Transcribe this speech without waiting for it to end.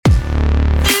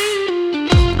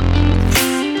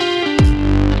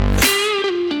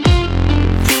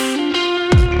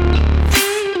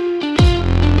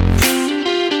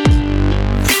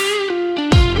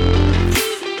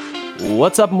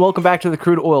What's up and welcome back to the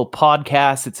Crude Oil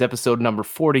Podcast. It's episode number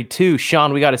 42.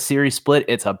 Sean, we got a series split.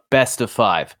 It's a best of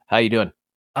 5. How you doing?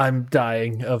 I'm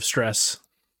dying of stress.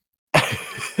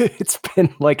 It's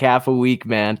been like half a week,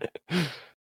 man.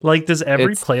 Like, does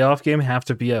every playoff game have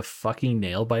to be a fucking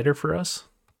nail biter for us?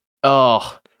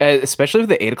 Oh, especially with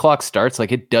the 8 o'clock starts.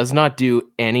 Like, it does not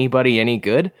do anybody any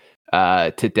good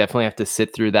to definitely have to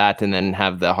sit through that and then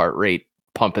have the heart rate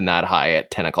pumping that high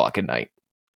at 10 o'clock at night.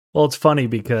 Well, it's funny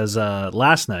because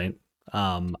last night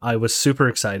I was super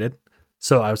excited,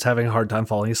 so I was having a hard time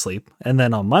falling asleep. And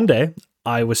then on Monday,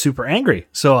 I was super angry,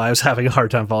 so I was having a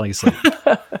hard time falling asleep.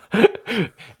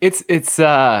 It's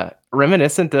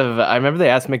reminiscent of, I remember they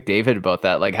asked McDavid about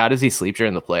that, like, how does he sleep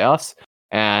during the playoffs?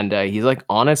 And he's like,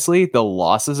 honestly, the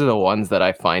losses are the ones that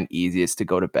I find easiest to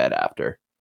go to bed after.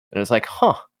 And it's like,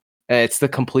 it's the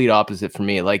complete opposite for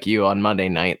me. Like you on Monday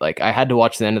night, like I had to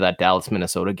watch the end of that Dallas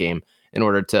Minnesota game in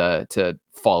order to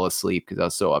fall asleep because I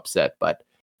was so upset. But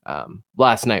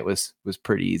last night was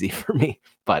pretty easy for me.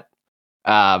 But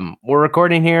we're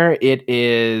recording here.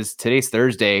 Today's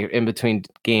Thursday, in between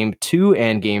game 2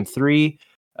 and game 3.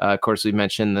 Of course, we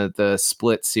mentioned the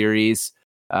split series.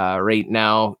 Right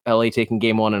now, LA taking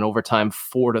game 1 in overtime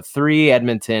 4-3.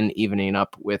 Edmonton evening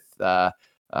up with a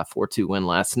 4-2 win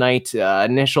last night.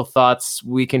 Initial thoughts,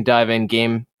 we can dive in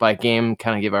game by game,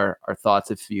 kind of give our thoughts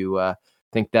if you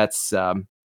think that's the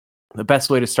best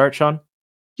way to start, Sean.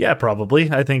 Yeah,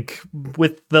 probably. I think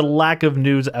with the lack of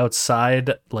news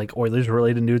outside, like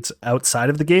Oilers-related news outside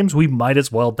of the games, we might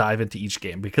as well dive into each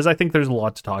game because I think there's a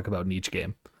lot to talk about in each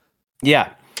game.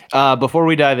 Yeah. Before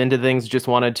we dive into things, just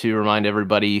wanted to remind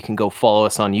everybody you can go follow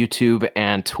us on YouTube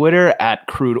and Twitter at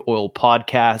Crude Oil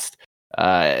Podcast.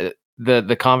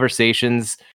 The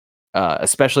conversations,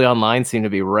 especially online, seem to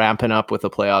be ramping up with the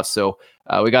playoffs. So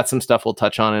we got some stuff we'll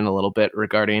touch on in a little bit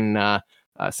regarding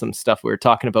some stuff we were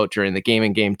talking about during the game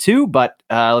in game 2. But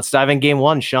let's dive in game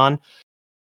 1, Sean.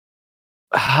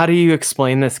 How do you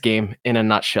explain this game in a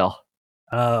nutshell?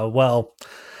 Well,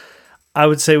 I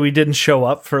would say we didn't show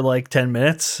up for like 10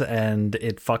 minutes and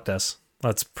it fucked us.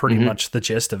 That's pretty much the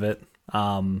gist of it.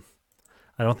 I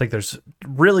don't think there's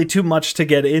really too much to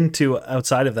get into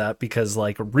outside of that because,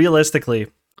 like, realistically,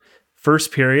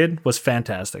 first period was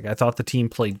fantastic. I thought the team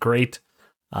played great.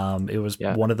 It was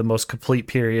one of the most complete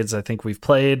periods I think we've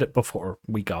played before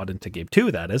we got into game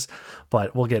 2, that is.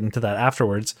 But we'll get into that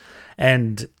afterwards.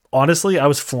 And honestly, I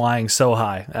was flying so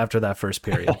high after that first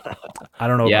period. I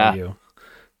don't know about you.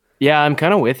 Yeah, I'm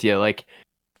kind of with you. Like,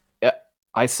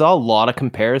 I saw a lot of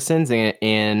comparisons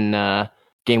in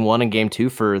game 1 and game 2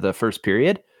 for the first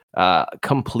period.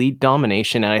 Complete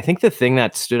domination. And I think the thing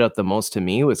that stood out the most to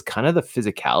me was kind of the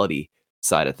physicality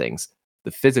side of things, the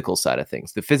physical side of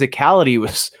things. The physicality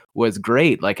was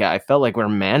great. Like, I felt like we're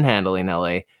manhandling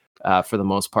LA for the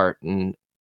most part. And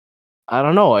I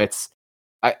don't know. I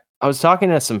was talking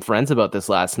to some friends about this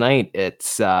last night.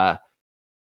 It's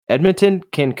Edmonton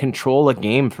can control a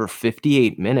game for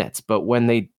 58 minutes, but when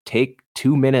they take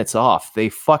 2 minutes off, they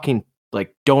fucking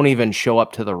like don't even show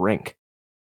up to the rink.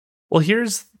 Well,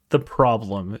 here's the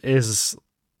problem is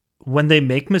when they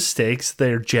make mistakes,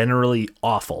 they're generally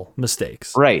awful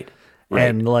mistakes. Right.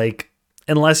 And like,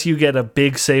 unless you get a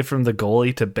big save from the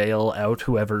goalie to bail out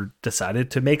whoever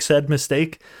decided to make said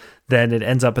mistake, then it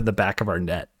ends up in the back of our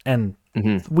net. And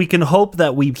we can hope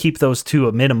that we keep those to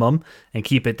a minimum and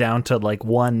keep it down to like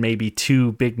 1, maybe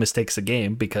 2 big mistakes a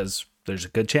game, because there's a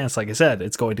good chance, like I said,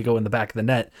 it's going to go in the back of the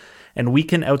net. And we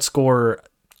can outscore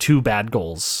 2 bad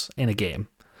goals in a game.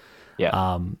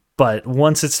 Yeah. But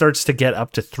once it starts to get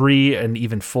up to 3 and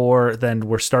even 4, then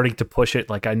we're starting to push it.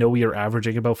 Like, I know we are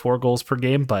averaging about 4 goals per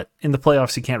game, but in the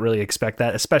playoffs, you can't really expect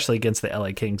that, especially against the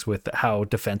LA Kings with how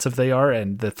defensive they are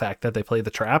and the fact that they play the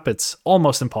trap. It's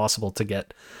almost impossible to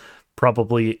get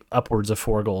probably upwards of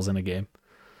 4 goals in a game.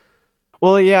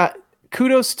 Well, yeah,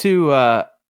 kudos to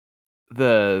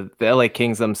the LA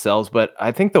Kings themselves, but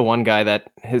I think the one guy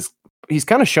that he's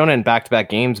kind of shown it in back-to-back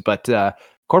games, but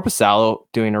Korpisalo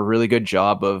doing a really good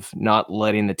job of not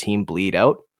letting the team bleed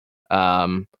out.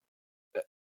 Kind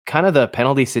of the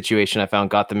penalty situation I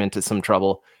found got them into some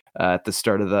trouble at the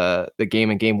start of the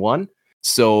game in game 1.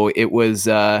 So it was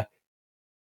I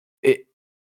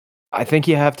think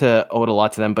you have to owe it a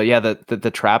lot to them. But yeah,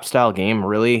 the trap style game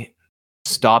really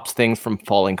stops things from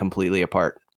falling completely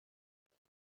apart.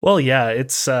 Well, yeah,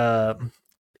 it's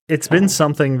been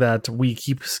something that we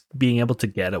keep being able to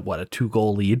get at a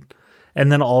 2-goal lead. And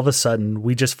then all of a sudden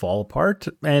we just fall apart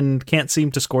and can't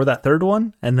seem to score that third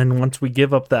one. And then once we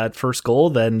give up that first goal,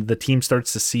 then the team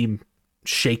starts to seem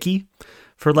shaky,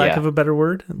 for lack of a better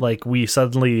word. Like, we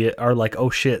suddenly are like, oh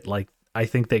shit, like, I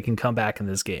think they can come back in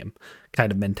this game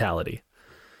kind of mentality.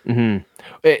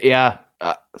 Mm-hmm. Yeah.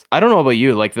 I don't know about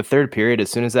you. Like the third period, as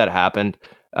soon as that happened,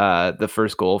 the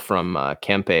first goal from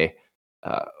Kempe,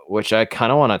 which I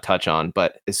kind of want to touch on,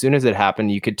 but as soon as it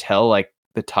happened, you could tell like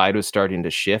the tide was starting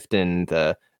to shift and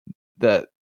the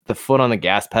the foot on the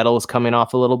gas pedal was coming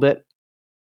off a little bit.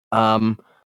 Kind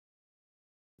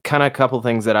of a couple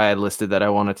things that I had listed that I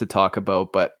wanted to talk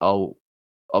about, but I'll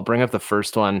bring up the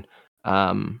first one.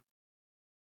 Um,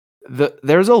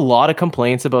 there's a lot of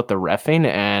complaints about the reffing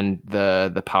and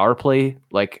the power play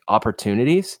like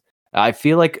opportunities. I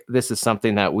feel like this is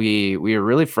something that we were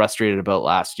really frustrated about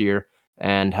last year,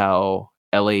 and how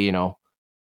LA,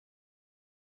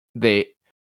 they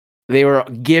they were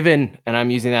given, and I'm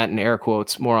using that in air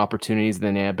quotes, more opportunities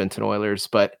than the Edmonton Oilers.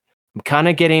 But I'm kind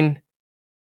of getting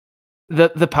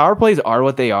the power plays are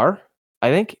what they are. I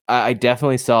think I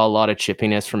definitely saw a lot of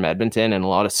chippiness from Edmonton and a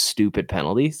lot of stupid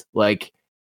penalties. Like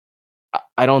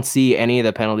I don't see any of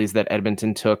the penalties that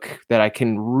Edmonton took that I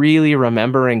can really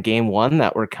remember in game one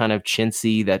that were kind of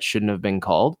chintzy that shouldn't have been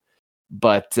called.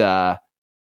 But I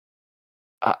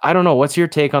don't know. What's your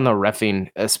take on the reffing,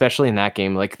 especially in that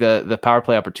game? Like the power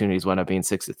play opportunities wound up being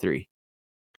 6-3.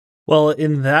 Well,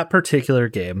 in that particular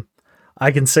game,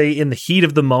 I can say in the heat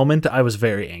of the moment, I was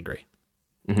very angry.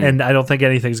 Mm-hmm. And I don't think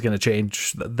anything's going to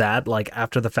change that. Like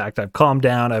after the fact, I've calmed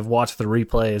down. I've watched the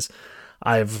replays.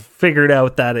 I've figured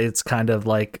out that it's kind of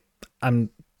like, I'm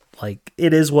like,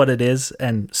 it is what it is.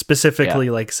 And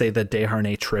specifically, like say the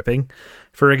Desharnais tripping,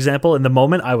 for example, in the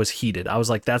moment I was heated. I was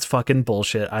like, that's fucking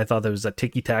bullshit. I thought there was a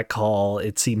ticky-tack call.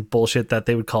 It seemed bullshit that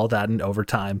they would call that in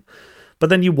overtime.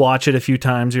 But then you watch it a few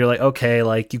times, you're like, okay,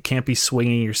 like you can't be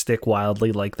swinging your stick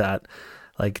wildly like that.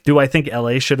 Like, do I think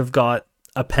LA should have got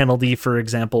a penalty, for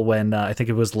example, when I think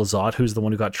it was Lizotte, who's the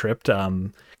one who got tripped,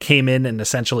 came in and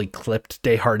essentially clipped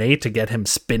Desharnais to get him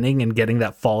spinning and getting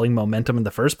that falling momentum in the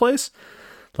first place?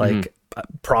 Like,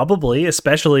 probably,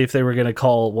 especially if they were going to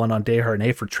call one on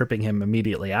Desharnais for tripping him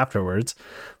immediately afterwards.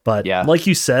 But like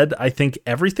you said, I think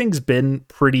everything's been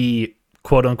pretty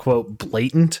quote unquote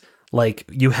blatant. Like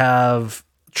you have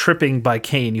tripping by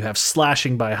Kane, you have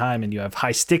slashing by Hyman, you have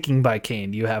high sticking by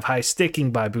Kane, you have high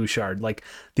sticking by Bouchard. Like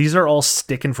these are all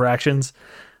stick infractions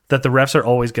that the refs are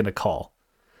always going to call.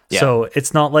 Yeah. So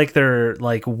it's not like they're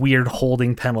like weird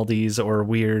holding penalties or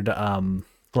weird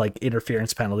like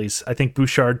interference penalties. I think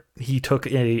Bouchard, he took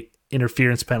a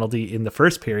interference penalty in the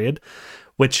first period,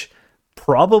 which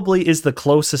probably is the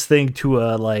closest thing to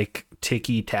a like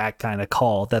ticky tack kind of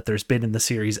call that there's been in the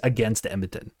series against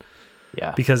Edmonton.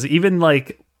 Yeah. Because even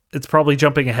like, it's probably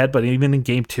jumping ahead, but even in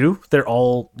game 2, they're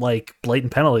all like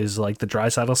blatant penalties, like the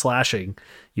Draisaitl slashing.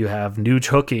 You have Nuge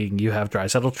hooking. You have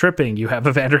Draisaitl tripping. You have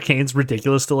Evander Kane's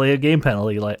ridiculous delay of game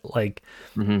penalty. Like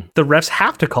the refs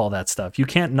have to call that stuff. You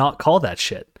can't not call that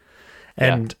shit.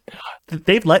 And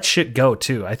they've let shit go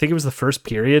too. I think it was the first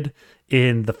period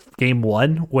in the game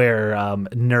 1 where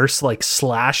Nurse like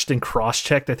slashed and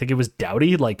cross-checked. I think it was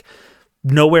Doughty, like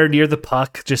nowhere near the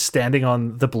puck, just standing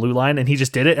on the blue line, and he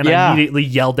just did it, and I immediately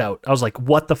yelled out. I was like,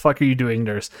 what the fuck are you doing,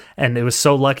 Nurse? And it was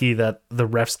so lucky that the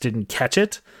refs didn't catch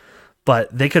it, but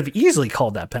they could have easily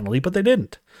called that penalty, but they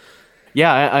didn't.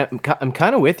 Yeah, I'm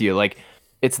kind of with you. Like,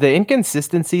 it's the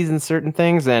inconsistencies in certain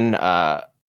things, and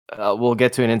we'll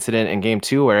get to an incident in game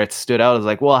 2 where it stood out as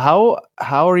like, well,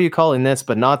 how are you calling this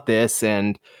but not this?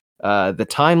 And the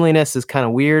timeliness is kind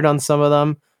of weird on some of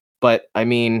them, but I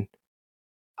mean,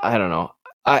 I don't know.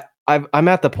 I'm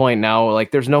at the point now,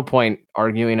 like there's no point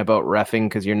arguing about reffing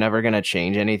because you're never going to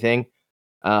change anything.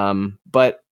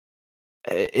 But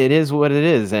it is what it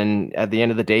is. And at the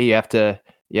end of the day, you have to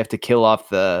kill off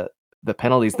the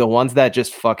penalties. The ones that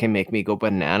just fucking make me go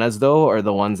bananas though, are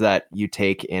the ones that you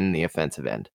take in the offensive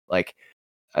end. Like,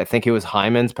 I think it was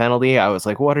Hyman's penalty. I was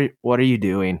like, what are you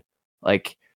doing?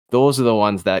 Like, those are the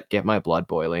ones that get my blood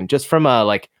boiling, just from a,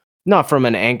 like, not from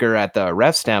an anger at the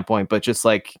ref standpoint, but just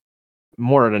like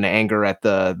more of an anger at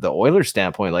the Oilers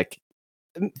standpoint, like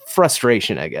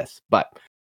frustration, I guess. But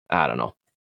I don't know.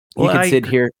 You can sit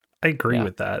here. I agree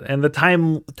with that. And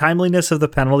the timeliness of the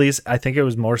penalties, I think it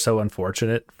was more so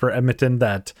unfortunate for Edmonton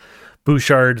that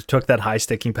Bouchard took that high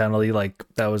sticking penalty. Like,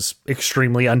 that was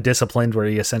extremely undisciplined, where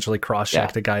he essentially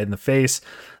cross-checked a guy in the face.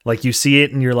 Like, you see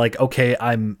it and you're like, okay,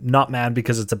 I'm not mad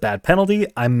because it's a bad penalty.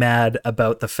 I'm mad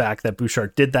about the fact that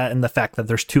Bouchard did that and the fact that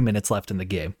there's 2 minutes left in the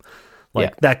game.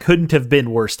 Like, that couldn't have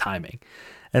been worse timing.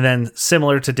 And then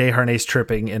similar to Desharnais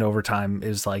tripping in overtime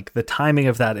is like, the timing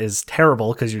of that is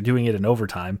terrible because you're doing it in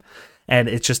overtime. And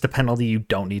it's just a penalty you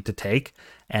don't need to take.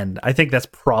 And I think that's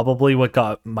probably what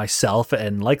got myself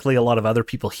and likely a lot of other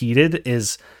people heated,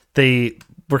 is they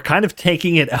we're kind of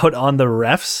taking it out on the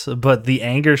refs, but the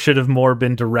anger should have more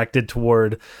been directed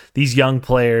toward these young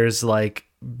players, like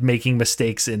making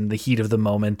mistakes in the heat of the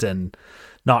moment and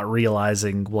not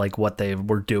realizing like what they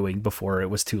were doing before it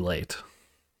was too late.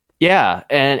 Yeah,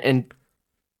 and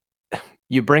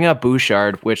you bring up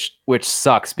Bouchard, which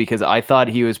sucks because I thought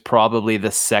he was probably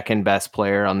the second best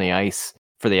player on the ice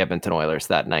for the Edmonton Oilers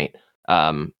that night.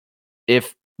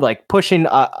 If like pushing,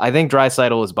 I think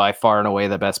Draisaitl was by far and away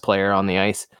the best player on the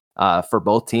ice for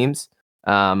both teams.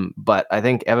 But I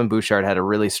think Evan Bouchard had a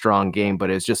really strong game, but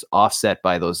it was just offset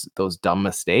by those dumb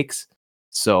mistakes.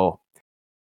 So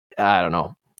I don't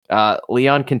know.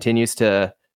 Leon continues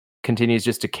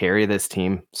just to carry this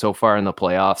team so far in the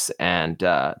playoffs. And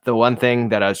the one thing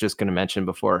that I was just going to mention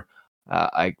before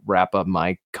I wrap up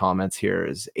my comments here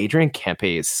is Adrian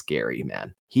Kempe is scary,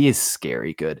 man. He is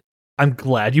scary good. I'm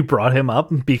glad you brought him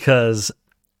up because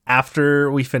after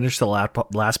we finished the last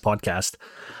podcast,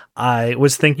 I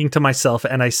was thinking to myself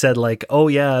and I said like, oh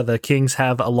yeah, the Kings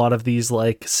have a lot of these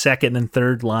like second and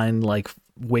third line like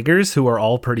wingers who are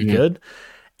all pretty good.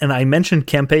 And I mentioned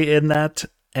Kempe in that,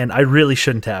 and I really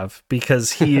shouldn't have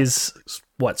because he is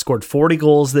scored 40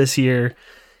 goals this year.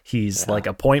 He's like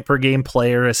a point per game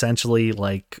player, essentially.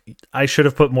 Like I should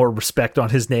have put more respect on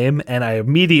his name, and I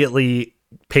immediately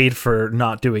paid for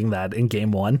not doing that in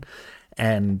game one.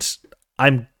 And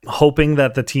I'm hoping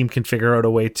that the team can figure out a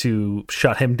way to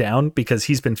shut him down because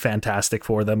he's been fantastic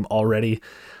for them already.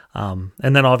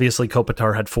 And then obviously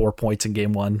Kopitar had 4 points in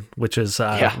game one, which is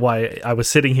why I was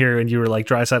sitting here and you were like,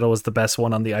 Draisaitl was the best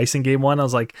one on the ice in game one. I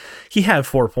was like, he had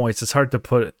 4 points. It's hard to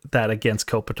put that against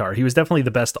Kopitar. He was definitely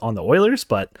the best on the Oilers,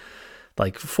 but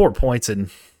like 4 points in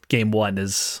game one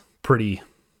is pretty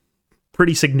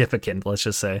significant, let's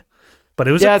just say. But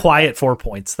it was a quiet 4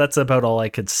 points. That's about all I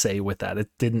could say with that. It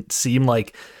didn't seem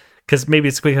like, because maybe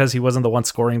it's because he wasn't the one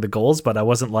scoring the goals, but I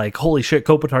wasn't like, holy shit,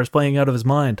 Kopitar's playing out of his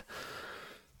mind.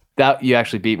 That you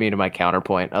actually beat me to my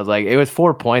counterpoint. I was like, it was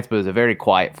 4 points, but it was a very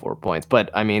quiet 4 points.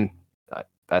 But I mean,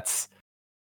 that's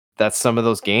some of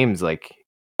those games. Like,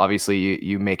 obviously,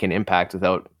 you make an impact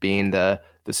without being the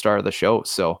star of the show.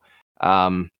 So,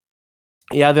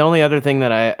 yeah, the only other thing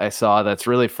that I saw that's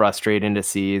really frustrating to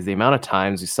see is the amount of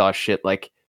times we saw shit like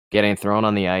getting thrown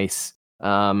on the ice.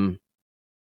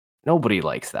 Nobody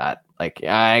likes that. Like,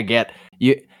 I get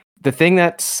you. The thing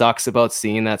that sucks about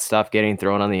seeing that stuff getting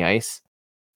thrown on the ice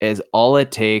is all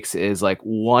it takes is like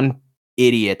one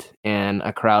idiot in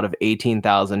a crowd of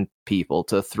 18,000 people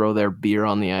to throw their beer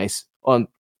on the ice. On,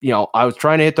 I was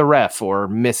trying to hit the ref or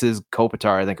Mrs.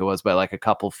 Kopitar, I think it was, by like a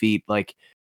couple feet. Like,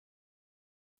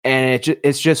 and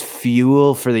it's just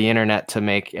fuel for the internet to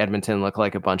make Edmonton look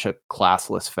like a bunch of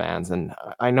classless fans. And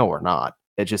I know we're not.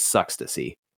 It just sucks to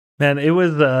see. Man,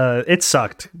 it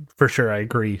sucked for sure. I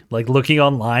agree. Like looking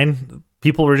online,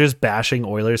 people were just bashing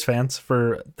Oilers fans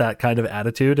for that kind of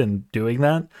attitude and doing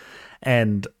that.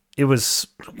 And it was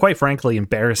quite frankly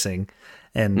embarrassing.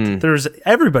 And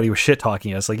everybody was shit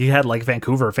talking us. Like you had like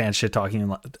Vancouver fans shit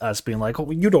talking us being like, oh,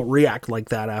 you don't react like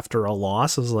that after a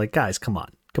loss. I was like, guys, come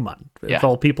on. Yeah. If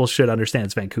all people should understand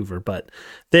it's Vancouver, but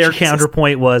their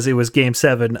counterpoint was it was game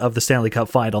 7 of the Stanley Cup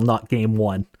final, not game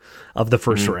 1 of the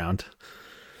first round.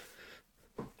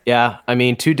 Yeah. I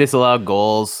mean, 2 disallowed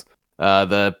goals,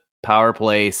 the power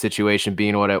play situation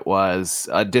being what it was,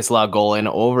 a disallowed goal in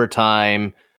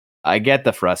overtime. I get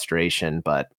the frustration,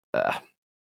 but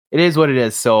it is what it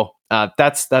is. So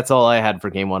that's all I had for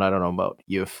game 1. I don't know about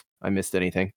you if I missed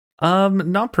anything.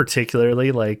 Not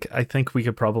particularly. Like I think we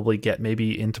could probably get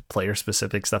maybe into player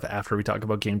specific stuff after we talk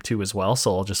about game 2 as well.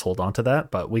 So I'll just hold on to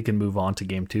that, but we can move on to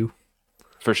game 2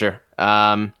 for sure.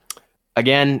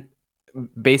 Again,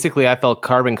 basically I felt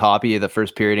carbon copy of the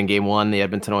first period in game 1, the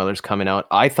Edmonton Oilers coming out.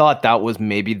 I thought that was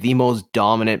maybe the most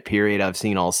dominant period I've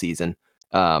seen all season.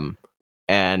 And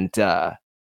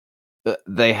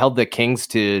they held the Kings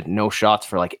to no shots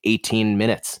for like 18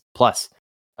 minutes plus.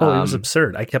 Oh, it was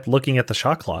absurd. I kept looking at the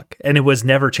shot clock and it was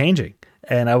never changing.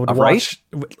 And I would watch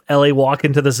LA walk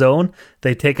into the zone.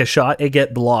 They take a shot, it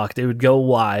get blocked. It would go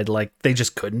wide. Like they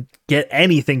just couldn't get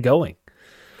anything going.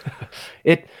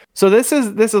 So this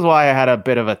is why I had a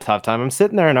bit of a tough time. I'm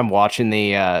sitting there and I'm watching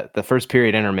the first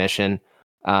period intermission.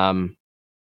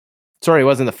 Sorry, it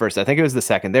wasn't the first. I think it was the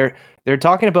second. They're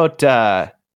talking about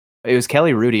it was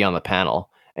Kelly Rudy on the panel,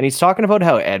 and he's talking about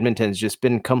how Edmonton's just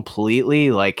been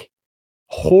completely like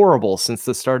horrible since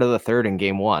the start of the third in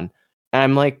game 1. And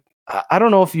I'm like, I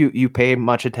don't know if you pay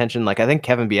much attention. Like I think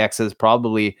Kevin Bieksa is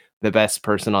probably the best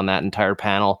person on that entire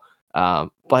panel.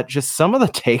 But just some of the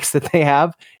takes that they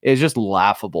have is just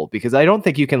laughable because I don't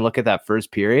think you can look at that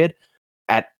first period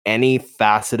at any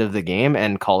facet of the game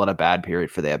and call it a bad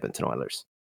period for the Edmonton Oilers.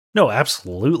 No,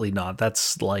 absolutely not.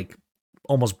 That's like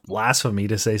almost blasphemy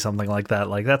to say something like that.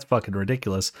 Like that's fucking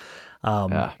ridiculous.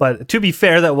 Yeah. But to be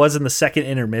fair, that was in the second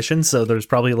intermission, so there's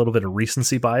probably a little bit of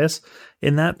recency bias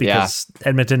in that because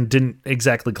Edmonton didn't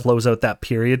exactly close out that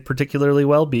period particularly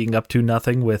well, being up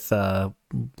 2-0 with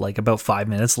like about 5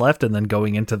 minutes left, and then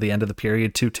going into the end of the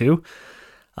period 2-2.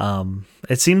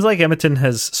 It seems like Edmonton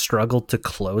has struggled to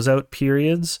close out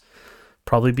periods.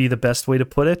 Probably be the best way to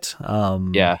put it.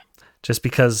 Just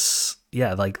because,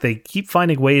 like they keep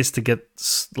finding ways to get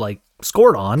like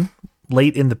scored on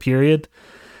late in the period,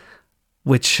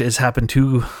 which has happened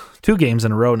two games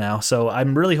in a row now. So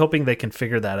I'm really hoping they can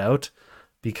figure that out,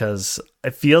 because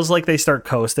it feels like they start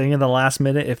coasting in the last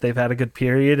minute if they've had a good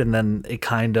period, and then it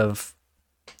kind of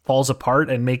falls apart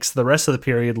and makes the rest of the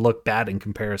period look bad in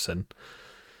comparison.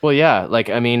 Well, yeah, like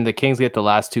I mean, the Kings get the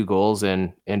last 2 goals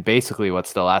and basically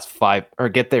what's the last 5, or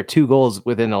get their 2 goals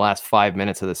within the last 5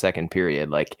 minutes of the second period.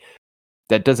 Like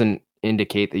that doesn't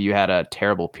indicate that you had a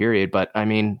terrible period, but I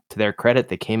mean, to their credit,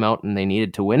 they came out and they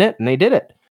needed to win it, and they did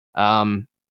it.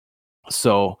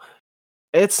 So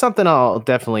it's something I'll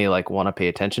definitely like want to pay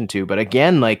attention to. But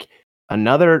again, like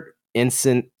another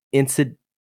incident.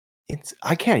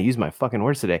 I can't use my fucking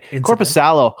words today.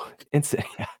 Korpisalo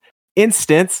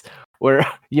instance where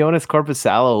Joonas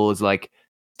Korpisalo was like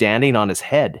standing on his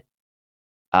head.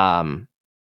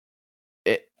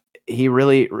 He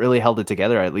really held it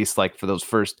together, at least like for those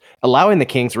first, allowing the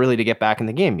Kings really to get back in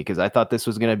the game, because I thought this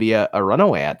was going to be a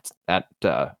runaway at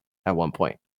one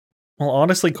point. Well,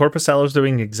 honestly, Korpisalo's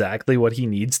doing exactly what he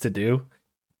needs to do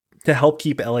to help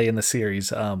keep LA in the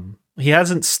series. He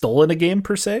hasn't stolen a game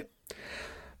per se,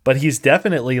 but he's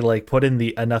definitely like put in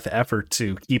the enough effort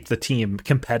to keep the team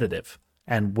competitive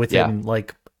and within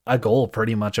like a goal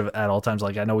pretty much at all times.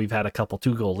 Like I know we've had a couple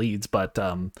 2-goal leads, but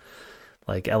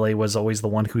like LA was always the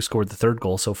one who scored the 3rd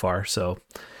goal so far. So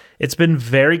it's been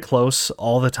very close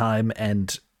all the time,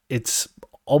 and it's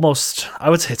almost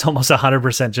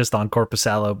 100% just on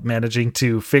Korpisalo managing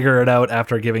to figure it out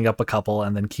after giving up a couple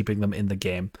and then keeping them in the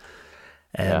game.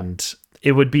 And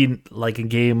it would be like in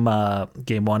game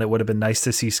 1, it would have been nice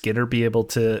to see Skinner be able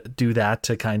to do that,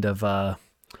 to kind of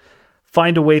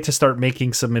find a way to start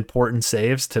making some important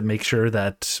saves to make sure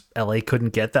that LA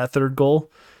couldn't get that 3rd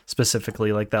goal,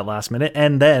 specifically like that last minute.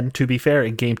 And then, to be fair,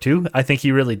 in game 2, I think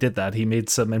he really did that. He made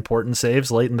some important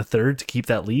saves late in the 3rd to keep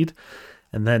that lead.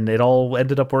 And then it all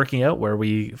ended up working out where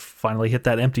we finally hit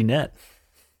that empty net.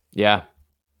 Yeah,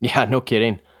 no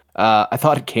kidding. I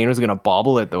thought Kane was going to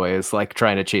bobble it the way it's like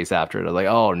trying to chase after it. I was like,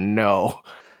 oh no.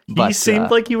 But, he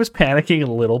seemed like he was panicking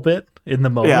a little bit in the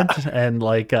moment. Yeah. And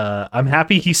like, I'm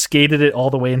happy he skated it all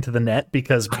the way into the net,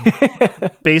 because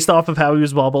based off of how he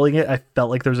was bobbling it, I felt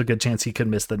like there was a good chance he could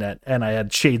miss the net. And I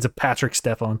had shades of Patrick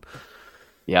Stefan.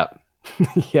 Yeah.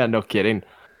 Yeah, no kidding.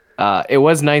 It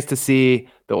was nice to see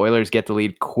the Oilers get the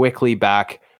lead quickly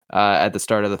back at the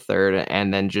start of the 3rd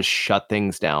and then just shut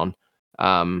things down.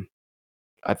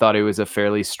 I thought it was a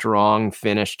fairly strong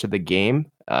finish to the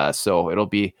game. So it'll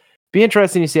be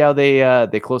interesting to see how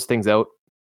they close things out.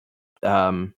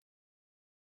 I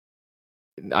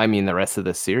mean, the rest of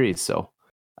the series. So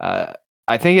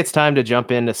I think it's time to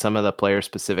jump into some of the player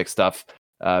specific stuff.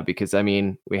 Because I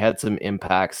mean, we had some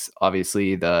impacts.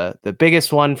 Obviously, the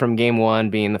biggest one from game 1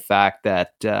 being the fact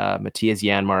that Matthias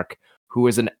Janmark, who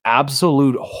is an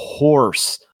absolute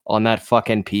horse on that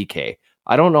fucking PK.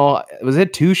 I don't know, was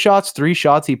it 2 shots, 3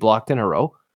 shots he blocked in a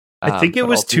row? I think it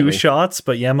was 2 shots,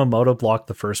 but Yamamoto blocked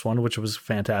the first one, which was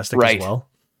fantastic as well.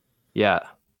 Yeah,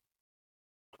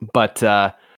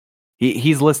 but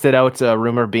he's listed out.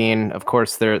 Rumor being, of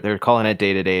course, they're calling it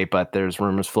day to day, but there's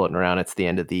rumors floating around. It's the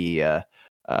end of the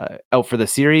out for the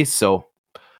series, so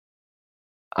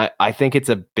I think it's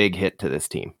a big hit to this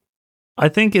team. I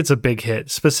think it's a big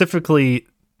hit, specifically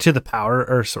to the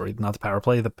not the power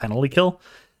play, the penalty kill.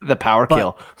 The power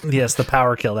kill. Yes, the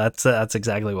power kill. That's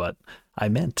exactly what I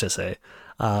meant to say.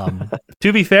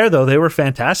 To be fair, though, they were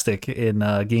fantastic in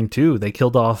game 2. They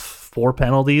killed off 4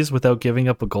 penalties without giving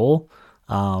up a goal,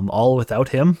 all without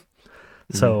him.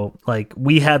 So, like,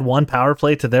 we had 1 power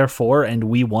play to their 4, and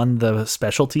we won the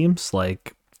special teams.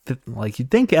 Like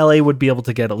you'd think LA would be able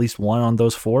to get at least 1 on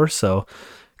those 4. So,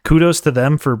 kudos to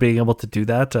them for being able to do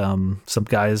that. Some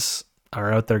guys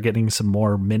are out there getting some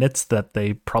more minutes that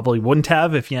they probably wouldn't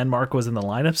have if Janmark was in the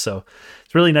lineup. So,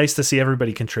 it's really nice to see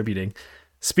everybody contributing.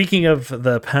 Speaking of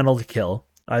the penalty kill,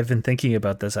 I've been thinking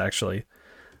about this actually.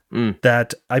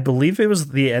 That I believe it was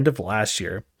the end of last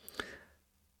year.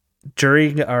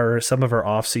 During some of our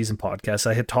off-season podcasts,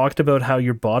 I had talked about how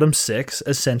your bottom 6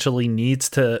 essentially needs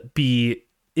to be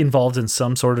involved in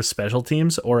some sort of special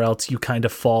teams, or else you kind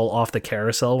of fall off the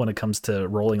carousel when it comes to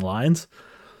rolling lines.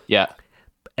 Yeah.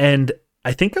 And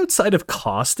I think outside of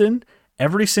Costin,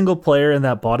 every single player in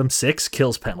that bottom 6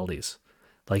 kills penalties.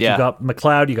 Like you got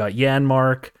McLeod, you got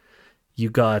Janmark, you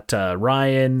got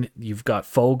Ryan, you've got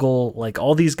Fogle. Like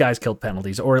all these guys kill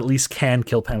penalties, or at least can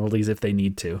kill penalties if they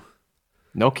need to.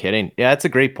 No kidding. Yeah, that's a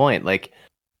great point. Like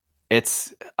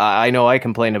I know I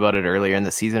complained about it earlier in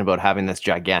the season about having this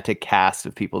gigantic cast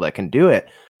of people that can do it,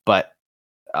 but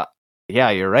yeah,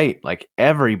 you're right. Like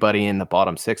everybody in the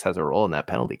bottom 6 has a role in that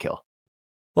penalty kill.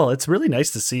 Well, it's really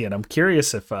nice to see, and I'm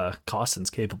curious if Costin's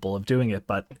capable of doing it,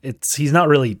 but he's not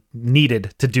really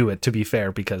needed to do it, to be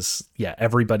fair, because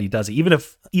everybody does it. Even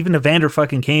if Evander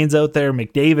fucking Kane's out there,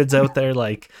 McDavid's out there,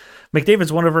 like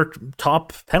McDavid's one of our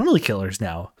top penalty killers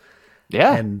now.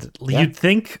 Yeah. And you'd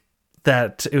think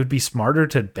that it would be smarter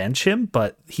to bench him,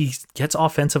 but he gets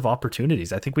offensive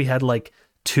opportunities. I think we had like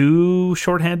 2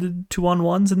 shorthanded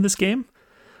 2-on-1s in this game.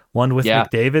 One with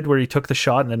McDavid where he took the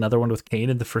shot, and another one with Kane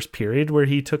in the first period where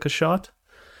he took a shot.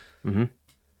 Mm-hmm.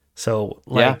 So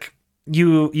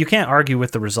you can't argue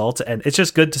with the results, and it's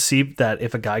just good to see that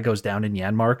if a guy goes down in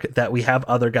Janmark, that we have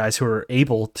other guys who are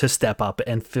able to step up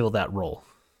and fill that role.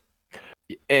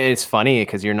 It's funny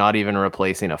because you're not even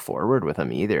replacing a forward with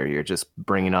him either. You're just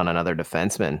bringing on another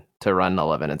defenseman to run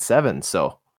 11 and 7.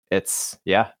 So it's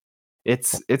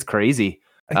crazy.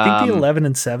 I think the 11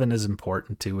 and 7 is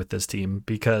important too with this team,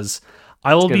 because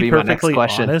I will be perfectly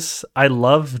honest. I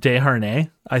love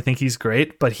Desharnais. I think he's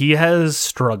great, but he has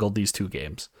struggled these 2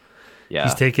 games. Yeah.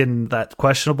 He's taken that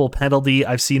questionable penalty.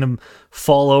 I've seen him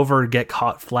fall over and get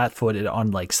caught flat-footed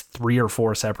on like 3 or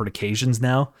 4 separate occasions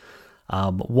now.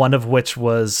 One of which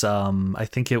was, I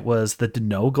think it was the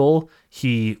Deneau goal.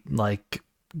 He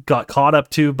got caught up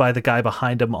to by the guy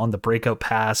behind him on the breakout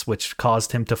pass, which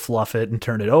caused him to fluff it and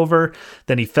turn it over.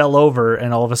 Then he fell over,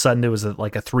 and all of a sudden it was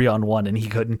like a 3-on-1, and he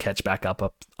couldn't catch back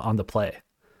up on the play.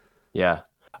 Yeah,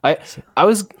 I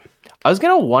was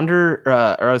gonna wonder,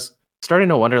 or I was starting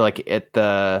to wonder, like at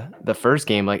the first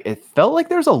game, like it felt like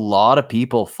there's a lot of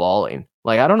people falling.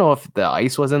 Like I don't know if the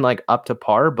ice wasn't like up to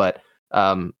par, but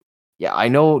I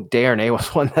know Desharnais was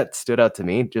one that stood out to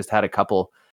me. Just had a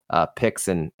couple picks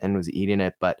and was eating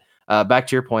it. But back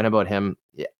to your point about him,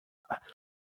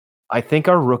 I think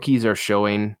our rookies are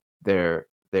showing their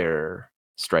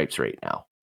stripes right now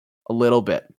a little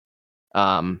bit.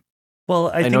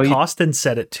 Well, I think Costin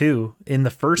said it too. In the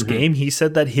first game, he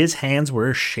said that his hands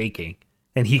were shaking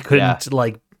and he couldn't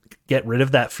get rid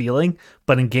of that feeling.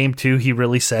 But in game 2, he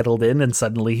really settled in and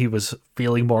suddenly he was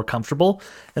feeling more comfortable.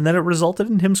 And then it resulted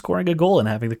in him scoring a goal and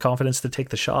having the confidence to take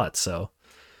the shot. So,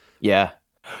 yeah.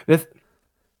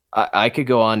 I could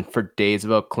go on for days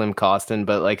about Klim Kostin,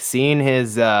 but like seeing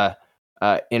his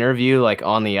interview like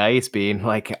on the ice being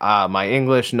like, my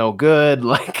English no good.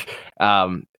 Like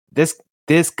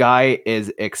this guy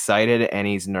is excited and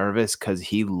he's nervous because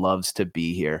he loves to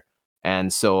be here.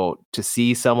 And so to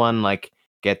see someone like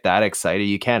get that excited,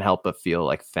 you can't help but feel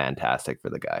like fantastic for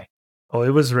the guy. Oh,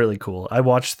 it was really cool. I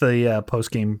watched the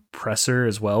post-game presser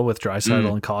as well with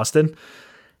Draisaitl and Kostin.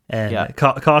 And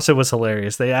Kostin was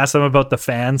hilarious. They asked him about the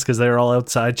fans because they were all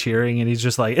outside cheering, and he's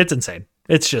just like, it's insane.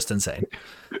 It's just insane.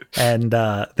 And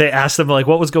they asked him, like,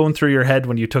 what was going through your head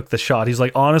when you took the shot? He's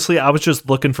like, honestly, I was just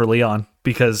looking for Leon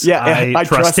because I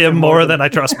trust him more than I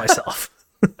trust myself.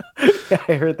 Yeah,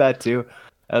 I heard that too.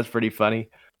 That was pretty funny.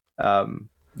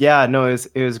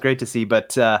 It was great to see.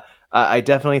 But I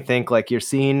definitely think, like, you're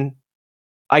seeing,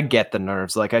 I get the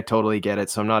nerves. Like, I totally get it.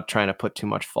 So I'm not trying to put too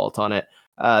much fault on it.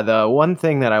 The one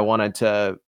thing that I wanted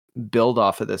to build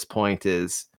off of this point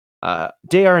is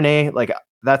Desharnais, like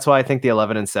that's why I think the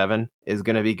 11 and 7 is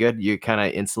going to be good. You kind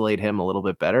of insulate him a little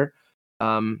bit better.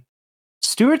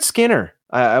 Stuart Skinner,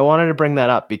 I wanted to bring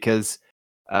that up because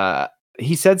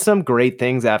he said some great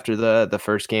things after the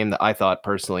first game that I thought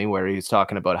personally, where he was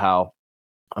talking about how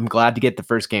I'm glad to get the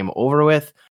first game over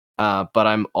with, but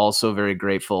I'm also very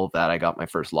grateful that I got my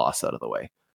first loss out of the way.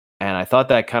 And I thought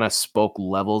that kind of spoke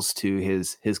levels to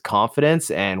his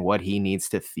confidence and what he needs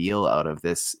to feel out of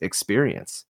this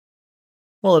experience.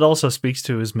 Well, it also speaks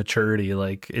to his maturity.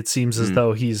 Like it seems as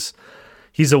though he's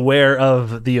aware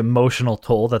of the emotional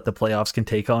toll that the playoffs can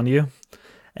take on you.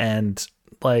 And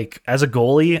like as a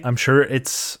goalie, I'm sure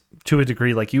it's to a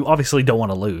degree, like you obviously don't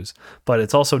want to lose, but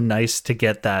it's also nice to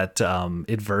get that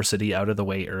adversity out of the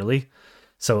way early.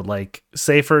 So like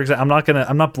say for example,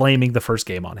 I'm not blaming the first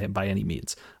game on him by any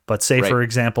means, but say for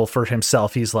example, for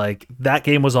himself, he's like, that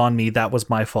game was on me. That was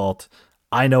my fault.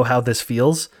 I know how this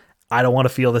feels. I don't want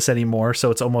to feel this anymore.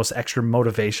 So it's almost extra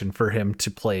motivation for him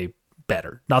to play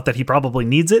better. Not that he probably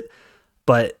needs it,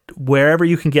 but wherever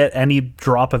you can get any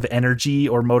drop of energy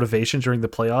or motivation during the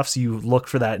playoffs, you look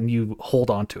for that and you hold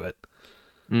on to it.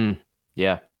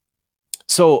 Yeah.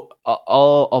 So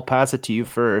I'll pass it to you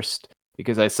first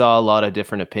because I saw a lot of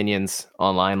different opinions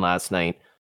online last night.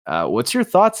 What's your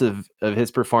thoughts of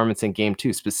his performance in game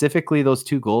 2, specifically those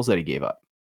 2 goals that he gave up?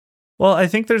 Well, I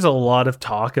think there's a lot of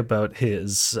talk about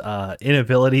his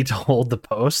inability to hold the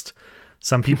post.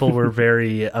 Some people were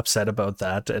very upset about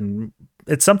that, and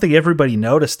it's something everybody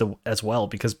noticed as well,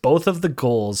 because both of the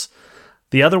goals,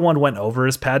 the other one went over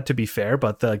his pad, to be fair,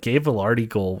 but the Gabe Vilardi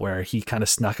goal where he kind of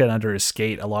snuck it under his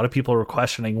skate, a lot of people were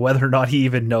questioning whether or not he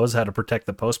even knows how to protect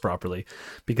the post properly.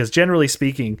 Because generally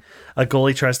speaking, a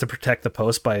goalie tries to protect the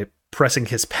post by pressing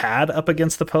his pad up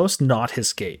against the post, not his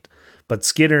skate. But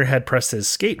Skinner had pressed his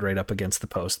skate right up against the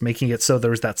post, making it so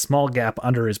there was that small gap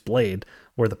under his blade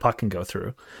where the puck can go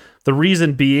through. The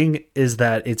reason being is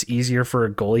that it's easier for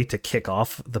a goalie to kick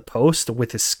off the post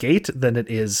with his skate than it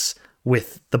is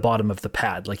with the bottom of the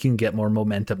pad. Like, you can get more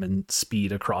momentum and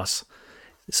speed across.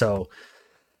 So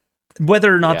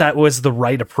whether or not that was the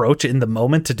right approach in the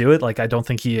moment to do it, like, I don't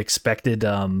think he expected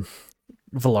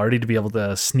Vilardi to be able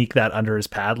to sneak that under his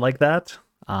pad like that.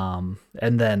 And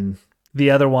then the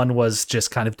other one was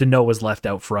just kind of Deneau was left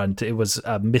out front. It was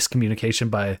a miscommunication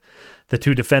by the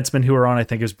 2 defensemen who were on. I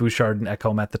think it was Bouchard and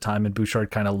Ekholm at the time, and Bouchard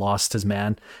kind of lost his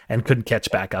man and couldn't catch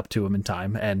back up to him in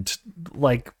time. And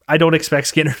like, I don't expect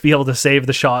Skinner to be able to save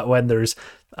the shot when there's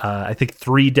I think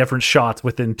 3 different shots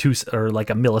within 2 or like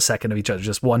a millisecond of each other,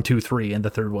 just 1, 2, 3, and the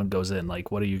third one goes in.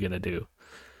 Like, what are you gonna do?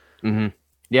 Mm-hmm.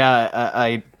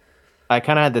 Yeah, I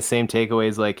kind of had the same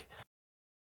takeaways. Like,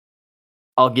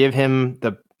 I'll give him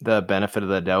the benefit of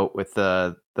the doubt with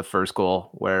the first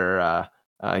goal where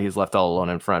he's left all alone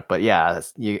in front. But yeah,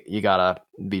 you gotta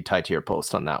be tight to your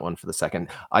post on that one for the second.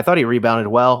 I thought he rebounded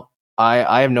well.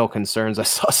 I have no concerns. I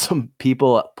saw some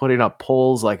people putting up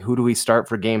polls like, who do we start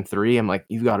for game 3? I'm like,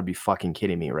 you've got to be fucking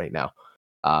kidding me right now.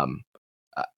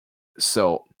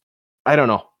 So I don't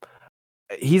know.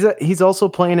 He's also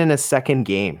playing in his second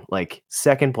game, like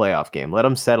second playoff game. Let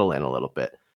him settle in a little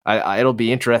bit. It'll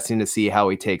be interesting to see how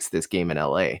he takes this game in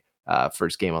LA,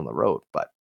 first game on the road. But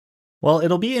well,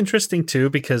 it'll be interesting too,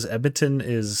 because Edmonton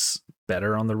is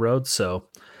better on the road. So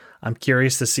I'm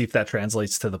curious to see if that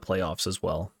translates to the playoffs as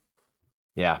well.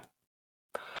 Yeah.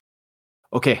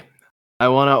 Okay. I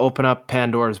want to open up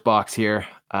Pandora's box here.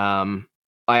 I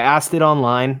asked it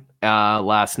online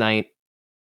last night.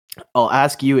 I'll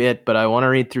ask you it, but I want to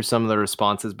read through some of the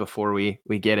responses before we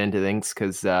get into things,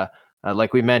 because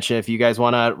like we mentioned, if you guys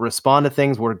want to respond to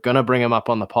things, we're going to bring them up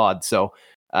on the pod. So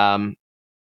after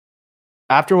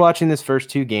watching this first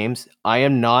 2 games, I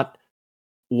am not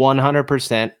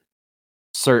 100%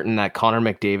 certain that Connor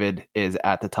McDavid is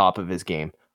at the top of his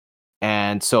game.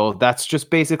 And so that's just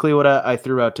basically what I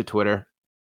threw out to Twitter.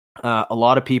 A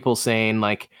lot of people saying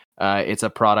like it's a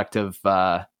product of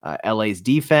LA's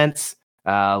defense.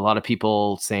 A lot of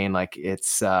people saying like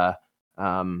it's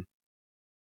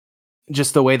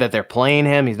just the way that they're playing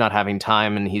him. He's not having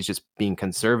time and he's just being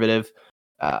conservative.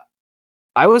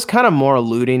 I was kind of more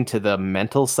alluding to the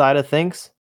mental side of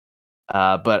things.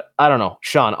 But I don't know.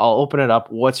 Sean, I'll open it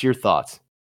up. What's your thoughts?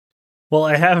 Well,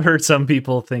 I have heard some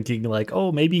people thinking like,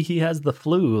 oh, maybe he has the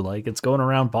flu. Like, it's going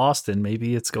around Boston.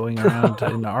 Maybe it's going around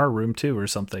in our room too or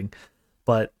something.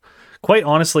 But quite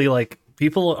honestly, like,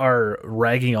 people are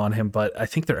ragging on him, but I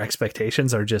think their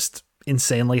expectations are just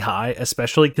insanely high,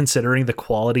 especially considering the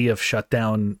quality of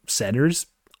shutdown centers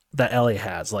that LA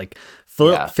has. Like,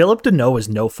 Philip Deneau is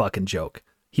no fucking joke.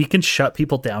 He can shut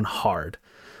people down hard.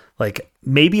 Like,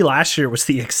 maybe last year was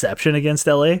the exception against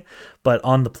LA, but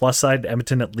on the plus side,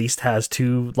 Edmonton at least has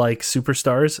 2 like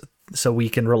superstars, so we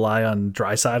can rely on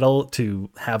Draisaitl to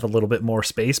have a little bit more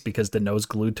space because Deneau's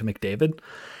glued to McDavid.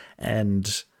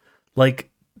 And like,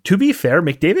 to be fair,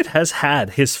 McDavid has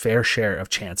had his fair share of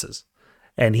chances.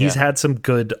 And he's had some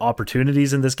good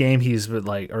opportunities in this game. He's been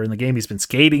in the game, he's been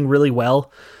skating really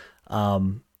well.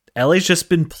 LA's just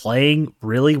been playing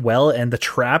really well, and the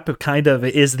trap kind of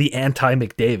is the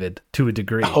anti-McDavid to a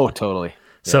degree. Oh, totally. Yeah.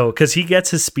 So, because he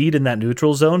gets his speed in that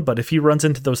neutral zone, but if he runs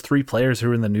into those 3 players who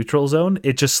are in the neutral zone,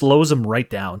 it just slows him right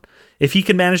down. If he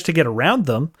can manage to get around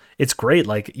them, it's great.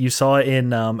 Like you saw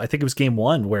in, I think it was game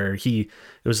 1 where it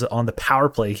was on the power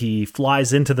play. He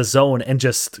flies into the zone and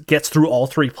just gets through all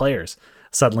 3 players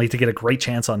suddenly to get a great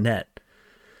chance on net.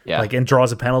 Yeah. Like, and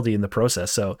draws a penalty in the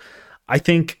process. So I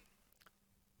think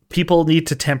people need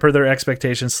to temper their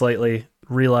expectations slightly,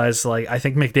 realize like, I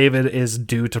think McDavid is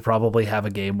due to probably have a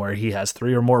game where he has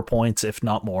 3 or more points, if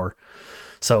not more.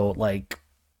 So like,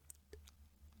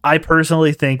 I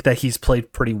personally think that he's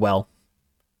played pretty well.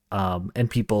 and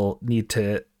people need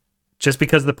to, just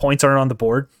because the points aren't on the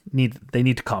board, they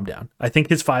need to calm down. I think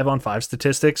his 5-on-5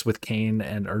 statistics with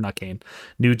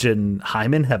Nuge and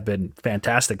Hyman have been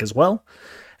fantastic as well.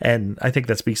 And I think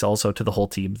that speaks also to the whole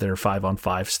team. Their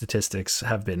 5-on-5 statistics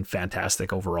have been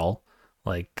fantastic overall.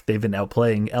 Like, they've been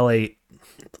outplaying LA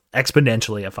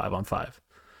exponentially at 5-on-5.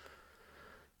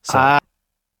 So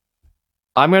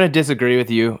I'm going to disagree with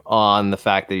you on the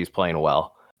fact that he's playing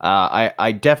well.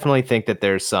 I definitely think that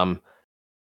there's a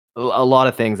lot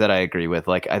of things that I agree with.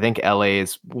 Like, I think LA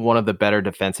is one of the better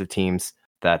defensive teams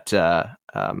that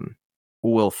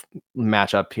will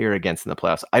match up here against in the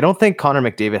playoffs. I don't think Connor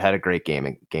McDavid had a great game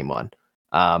in game one.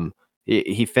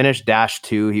 He finished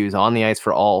 -2. He was on the ice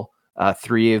for all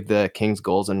 3 of the Kings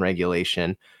goals in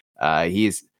regulation.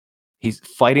 He's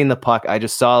fighting the puck. I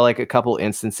just saw like a couple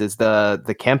instances,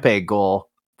 the Kempe goal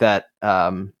that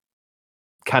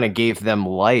kind of gave them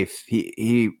life.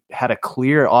 He had a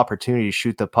clear opportunity to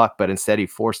shoot the puck, but instead he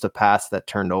forced a pass that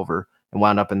turned over and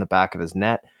wound up in the back of his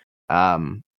net.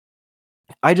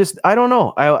 I don't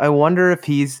know. I wonder if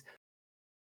he's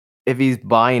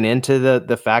buying into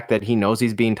the fact that he knows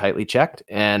he's being tightly checked.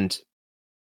 And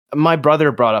my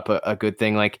brother brought up a good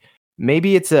thing. Like,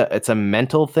 maybe it's a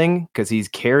mental thing, because he's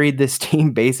carried this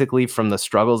team basically from the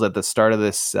struggles at the start of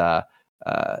this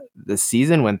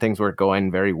season, when things were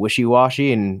going very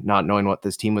wishy-washy and not knowing what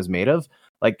this team was made of.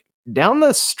 Like, down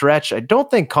the stretch, I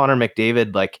don't think Connor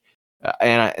McDavid, like,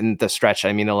 and the stretch,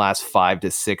 I mean the last 5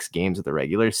 to 6 games of the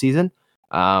regular season,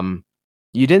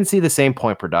 you didn't see the same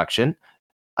point production.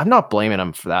 I'm not blaming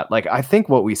him for that. Like, I think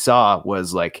what we saw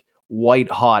was like white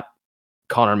hot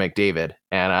Connor McDavid,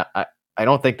 and I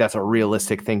don't think that's a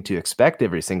realistic thing to expect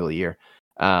every single year,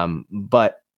 or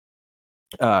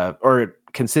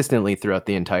consistently throughout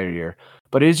the entire year.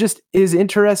 But it is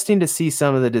interesting to see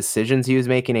some of the decisions he was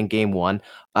making in game one.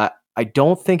 I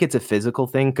don't think it's a physical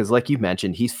thing, because like you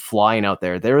mentioned, he's flying out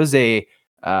there. There was a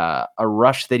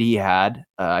rush that he had.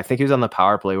 I think he was on the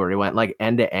power play where he went like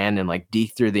end to end and like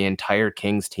deked through the entire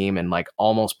Kings team and like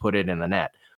almost put it in the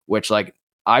net, which like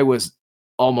I was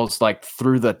almost like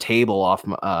through the table off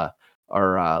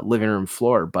our living room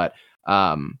floor. But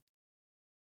I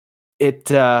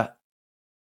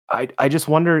just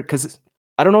wonder, because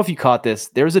I don't know if you caught this.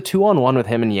 There was a 2-on-1 with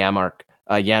him and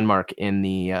Janmark in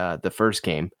the first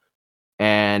game,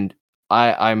 and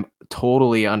I'm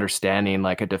totally understanding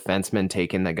like a defenseman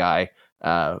taking the guy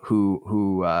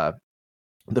who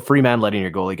the free man letting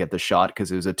your goalie get the shot,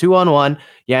 because it was a 2-on-1.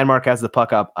 Janmark has the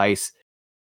puck up ice.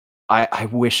 I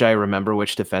wish I remember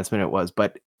which defenseman it was,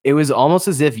 but it was almost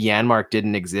as if Janmark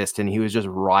didn't exist and he was just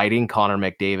riding Connor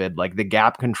McDavid. Like, the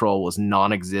gap control was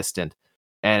non-existent.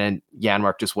 And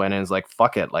Janmark just went in and was like,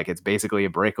 fuck it. Like, it's basically a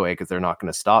breakaway because they're not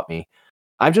going to stop me.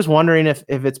 I'm just wondering if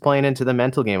it's playing into the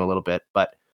mental game a little bit,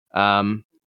 but I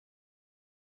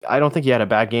don't think he had a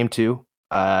bad game too.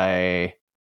 I'm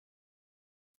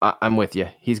with you.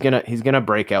 He's gonna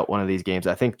break out one of these games.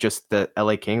 I think just the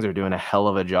LA Kings are doing a hell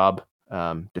of a job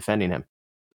defending him.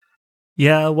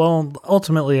 Yeah, well,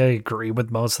 ultimately I agree with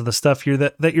most of the stuff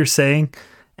that you're saying.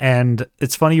 And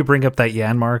it's funny you bring up that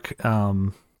Janmark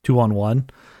 2-on-1,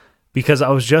 because I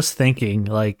was just thinking,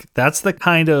 like, that's the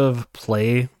kind of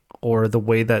play or the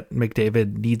way that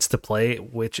McDavid needs to play,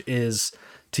 which is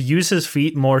to use his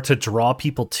feet more to draw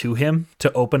people to him,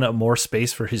 to open up more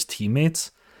space for his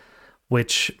teammates,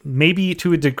 which maybe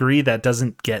to a degree that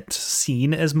doesn't get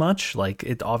seen as much. Like,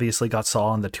 it obviously got saw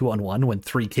on the 2-on-1 when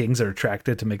 3 Kings are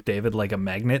attracted to McDavid like a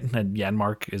magnet, and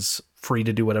Janmark is free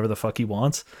to do whatever the fuck he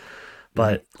wants.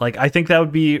 But like, I think that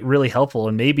would be really helpful.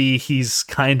 And maybe he's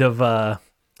kind of,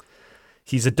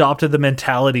 he's adopted the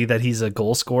mentality that he's a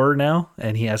goal scorer now,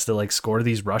 and he has to like score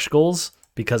these rush goals,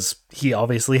 because he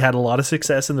obviously had a lot of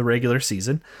success in the regular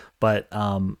season. But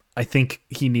I think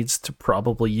he needs to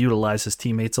probably utilize his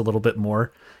teammates a little bit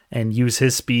more and use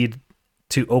his speed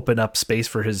to open up space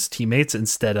for his teammates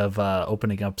instead of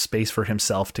opening up space for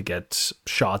himself to get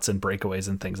shots and breakaways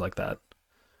and things like that.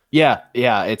 Yeah,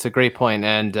 it's a great point.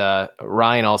 And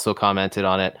Ryan also commented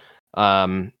on it.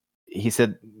 He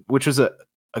said, which was a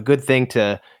good thing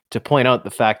to point out,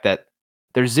 the fact that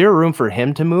there's zero room for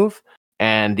him to move,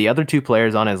 and the other 2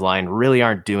 players on his line really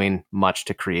aren't doing much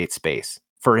to create space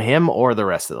for him or the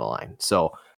rest of the line.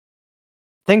 So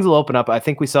things will open up. I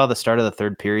think we saw the start of the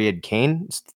third period. Kane,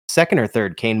 second or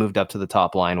third, Kane moved up to the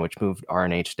top line, which moved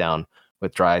RNH down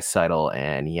with Draisaitl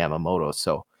and Yamamoto.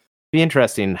 So be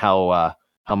interesting how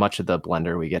much of the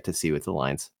blender we get to see with the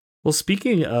lines. Well,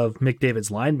 speaking of McDavid's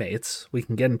line mates, we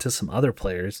can get into some other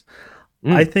players.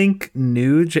 I think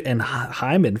Nuge and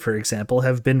Hyman, for example,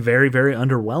 have been very, very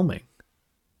underwhelming.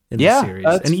 in this series.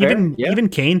 That's And fair. even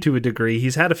Kane, to a degree,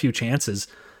 he's had a few chances,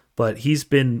 but he's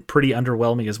been pretty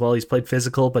underwhelming as well. He's played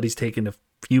physical, but he's taken a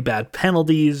few bad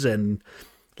penalties, and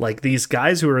like these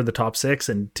guys who are in the top 6,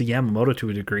 and to Yamamoto to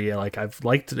a degree, like I've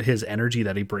liked his energy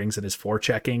that he brings in his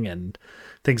forechecking and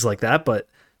things like that, but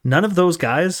none of those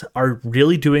guys are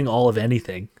really doing all of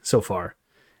anything so far.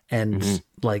 And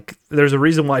like, there's a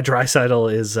reason why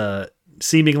Draisaitl is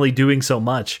seemingly doing so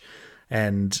much.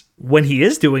 And when he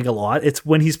is doing a lot, it's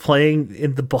when he's playing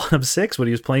in the bottom 6, when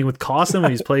he was playing with Costin,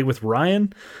 when he's playing with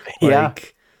Ryan.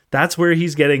 Like, that's where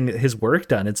he's getting his work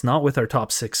done. It's not with our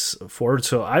top 6 forwards.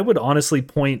 So I would honestly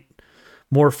point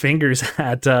more fingers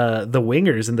at the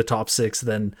wingers in the top 6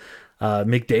 than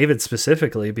McDavid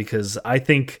specifically, because I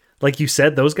think, like you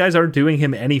said, those guys aren't doing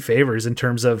him any favors in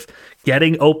terms of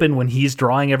getting open when he's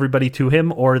drawing everybody to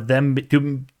him, or them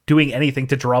doing anything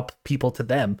to draw people to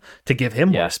them to give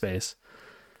him more space.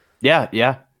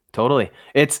 Yeah, totally.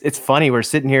 It's funny. We're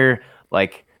sitting here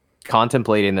like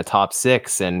contemplating the top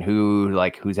 6 and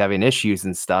who's having issues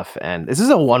and stuff. And this is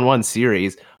a 1-1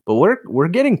 series, but we're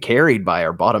getting carried by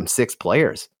our bottom 6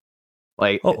 players.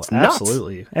 Like, it's nuts.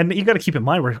 Absolutely. And you got to keep in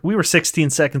mind, we were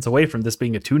 16 seconds away from this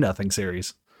being a 2-0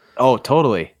 series. Oh,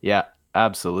 totally. Yeah,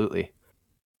 absolutely.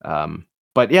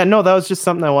 But yeah, no, that was just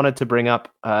something I wanted to bring up.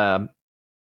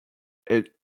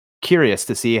 Curious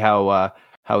to see how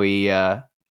he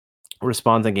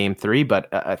responds in game 3,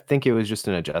 but I think it was just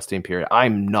an adjusting period.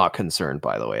 I'm not concerned,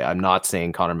 by the way. I'm not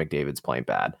saying Connor McDavid's playing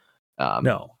bad.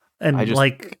 No. And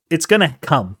it's going to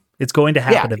come. It's going to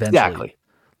happen eventually.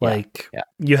 Exactly.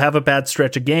 You have a bad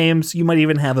stretch of games. You might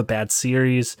even have a bad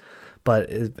series.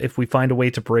 But if we find a way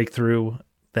to break through,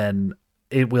 then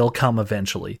it will come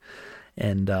eventually.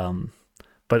 And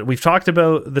but we've talked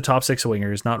about the top 6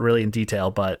 wingers, not really in detail,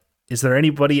 but is there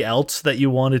anybody else that you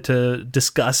wanted to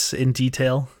discuss in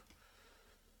detail?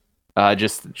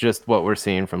 Just what we're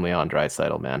seeing from Leon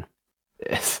Draisaitl, man.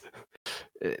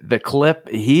 The clip,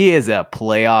 he is a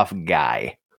playoff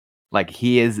guy. Like,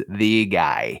 he is the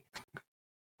guy.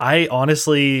 I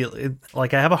honestly, I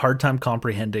have a hard time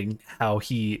comprehending how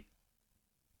he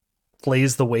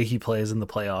plays the way he plays in the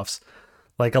playoffs.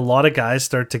 Like, a lot of guys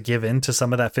start to give in to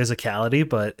some of that physicality,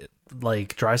 but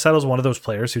like Draisaitl is one of those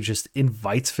players who just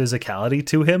invites physicality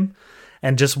to him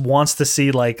and just wants to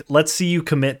see, like, let's see you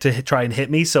commit to try and hit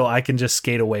me so I can just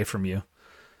skate away from you.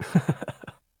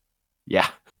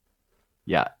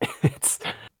 Yeah,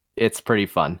 it's pretty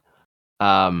fun.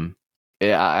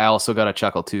 I also got a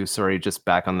chuckle too. Sorry, just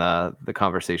back on the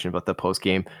conversation about the post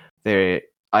game.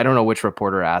 I don't know which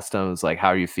reporter asked him, was like, how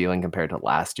are you feeling compared to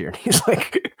last year? And he's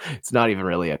like, it's not even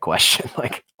really a question.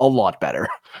 Like, a lot better.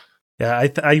 Yeah,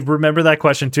 I remember that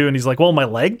question too. And he's like, well, my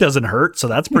leg doesn't hurt, so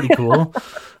that's pretty cool.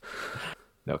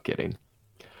 No kidding.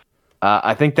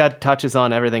 I think that touches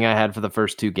on everything I had for the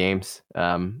first 2 games.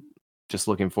 Just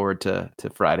looking forward to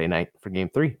Friday night for game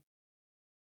 3.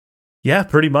 Yeah,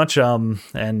 pretty much.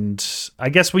 And I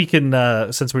guess we can,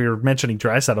 since we were mentioning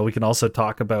Draisaitl, we can also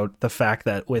talk about the fact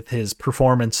that with his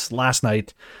performance last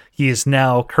night, he is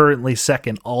now currently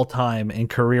second all-time in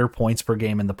career points per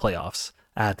game in the playoffs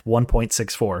at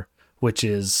 1.64, which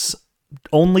is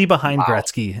only behind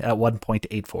Gretzky at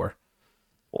 1.84.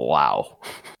 Wow.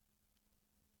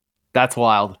 That's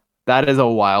wild. That is a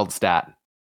wild stat.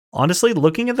 Honestly,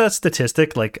 looking at that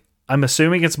statistic, like, I'm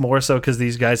assuming it's more so because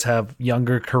these guys have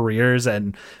younger careers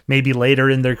and maybe later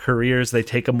in their careers they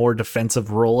take a more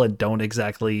defensive role and don't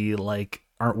exactly, like,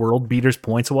 aren't world beaters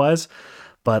points wise.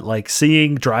 But like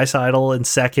seeing Draisaitl in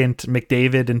second,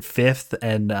 McDavid in 5th,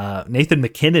 and Nathan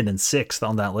MacKinnon in 6th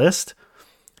on that list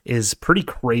is pretty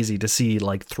crazy to see,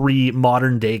 like, 3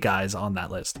 modern day guys on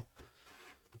that list.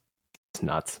 It's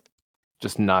nuts.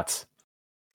 Just nuts.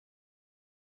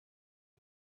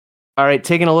 All right,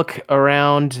 taking a look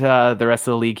around the rest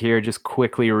of the league here, just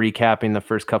quickly recapping the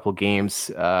first couple games.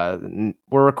 We're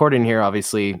recording here,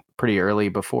 obviously, pretty early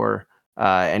before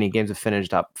any games have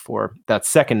finished up for that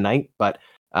second night. But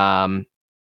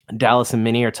Dallas and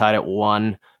Mini are tied at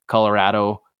 1.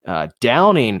 Colorado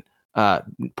downing.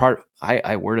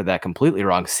 I worded that completely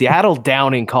wrong. Seattle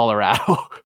downing Colorado.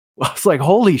 I was like,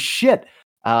 holy shit.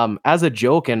 As a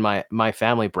joke in my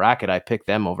family bracket, I picked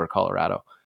them over Colorado.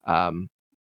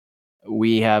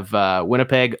 We have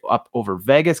Winnipeg up over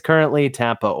Vegas currently,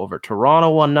 Tampa over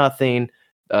Toronto 1-0,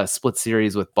 split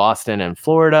series with Boston and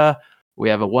Florida. We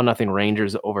have a 1-0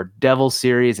 Rangers over Devils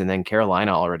series, and then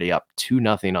Carolina already up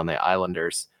 2-0 on the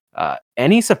Islanders.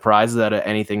 Any surprises at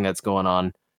anything that's going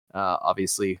on?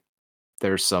 Obviously,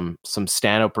 there's some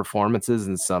standout performances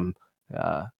and some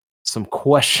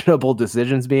questionable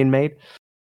decisions being made.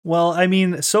 Well, I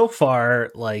mean, so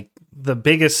far, like, the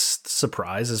biggest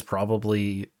surprise is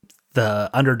probably the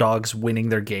underdogs winning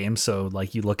their games. So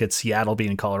like you look at Seattle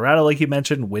beating Colorado, like you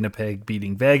mentioned, Winnipeg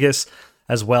beating Vegas,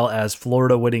 as well as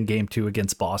Florida winning game 2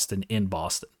 against Boston in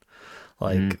Boston.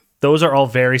 Like those are all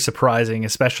very surprising,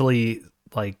 especially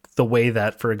like the way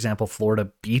that, for example,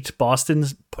 Florida beat Boston,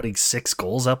 putting 6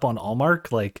 goals up on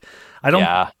Allmark. Like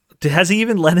has he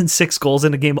even let in 6 goals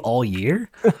in a game all year?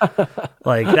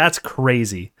 Like that's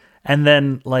crazy. And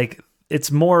then like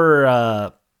it's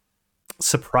more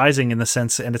surprising in the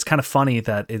sense, and it's kind of funny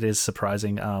that it is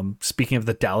surprising. Speaking of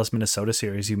the Dallas Minnesota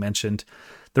series you mentioned,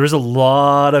 there was a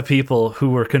lot of people who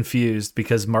were confused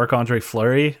because Marc-Andre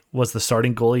Fleury was the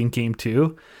starting goalie in game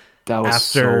 2. That was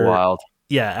so wild.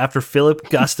 Yeah, after Philip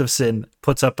Gustafsson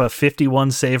puts up a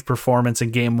 51 save performance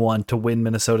in game 1 to win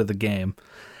Minnesota the game.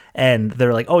 And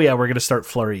they're like, oh yeah, we're going to start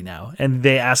Fleury now. And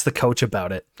they asked the coach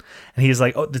about it. And he's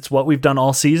like, oh, it's what we've done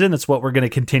all season. It's what we're going to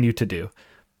continue to do.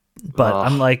 But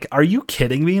I'm like, are you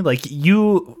kidding me? Like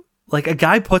a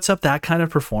guy puts up that kind of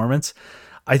performance.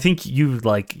 I think you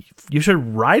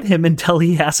should ride him until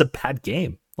he has a bad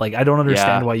game. Like, I don't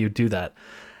understand why you do that.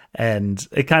 And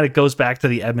it kind of goes back to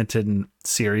the Edmonton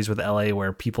series with LA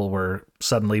where people were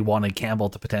suddenly wanting Campbell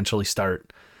to potentially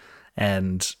start.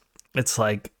 And it's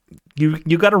like,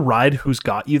 you got to ride who's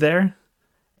got you there.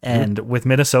 And with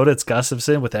Minnesota, it's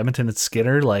Gustafsson. With Edmonton, it's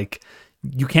Skinner. Like,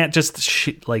 you can't just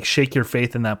shake your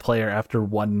faith in that player after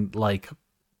one like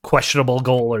questionable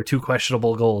goal or 2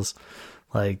 questionable goals.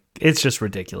 Like, it's just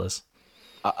ridiculous.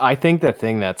 I think the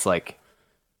thing that's like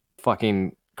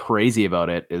fucking crazy about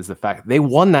it is the fact they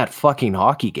won that fucking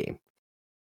hockey game.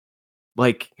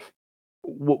 Like,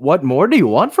 what more do you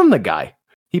want from the guy?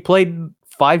 He played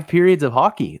 5 periods of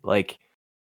hockey. Like,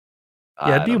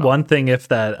 yeah, it'd be one thing if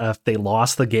they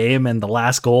lost the game and the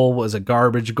last goal was a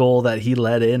garbage goal that he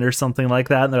let in or something like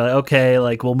that. And they're like, okay,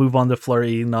 like we'll move on to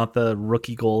Fleury, not the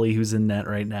rookie goalie who's in net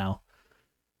right now.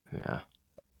 Yeah.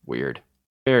 Weird.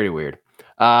 Very weird.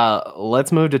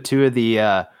 Let's move to 2 of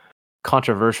the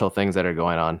controversial things that are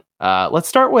going on. Let's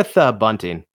start with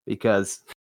Bunting, because,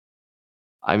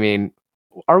 I mean,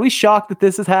 are we shocked that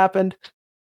this has happened?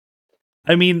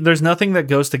 I mean, there's nothing that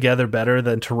goes together better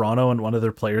than Toronto and one of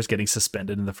their players getting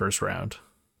suspended in the first round.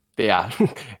 Yeah.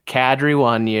 Kadri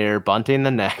 1 year, Bunting the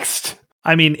next.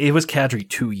 I mean, it was Kadri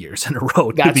 2 years in a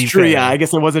row. That's true. Fair. Yeah, I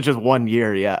guess it wasn't just 1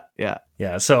 year.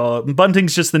 Yeah. So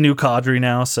Bunting's just the new Kadri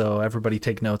now. So everybody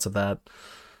take notes of that.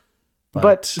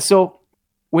 But so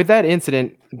with that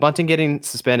incident, Bunting getting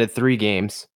suspended 3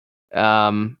 games,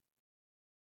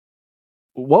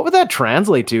 what would that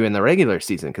translate to in the regular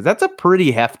season? Because that's a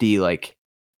pretty hefty, like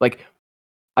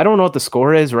I don't know what the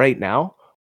score is right now,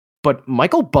 but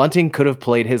Michael Bunting could have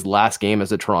played his last game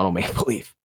as a Toronto Maple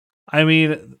Leaf. I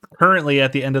mean, currently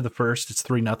at the end of the first, it's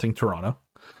 3-0 Toronto.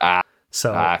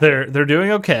 They're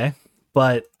doing okay.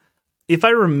 But if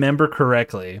I remember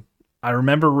correctly, I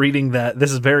remember reading that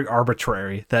this is very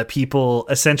arbitrary, that people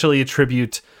essentially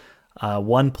attribute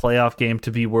 1 playoff game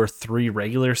to be worth 3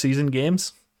 regular season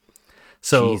games.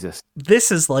 So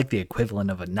this is like the equivalent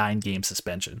of a 9-game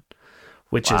suspension,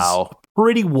 which is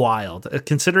pretty wild,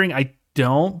 considering I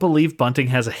don't believe Bunting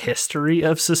has a history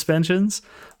of suspensions,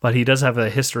 but he does have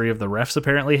a history of the refs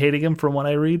apparently hating him from what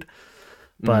I read.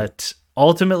 But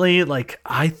ultimately, like,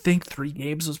 I think 3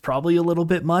 games was probably a little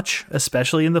bit much,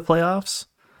 especially in the playoffs.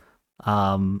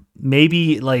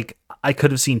 Maybe like I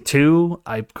could have seen 2,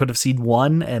 I could have seen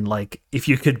 1, and like if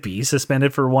you could be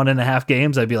suspended for 1.5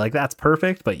 games, I'd be like, that's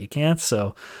perfect, but you can't.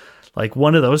 So like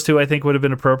one of those 2 I think would have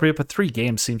been appropriate, but 3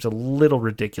 games seems a little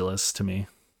ridiculous to me.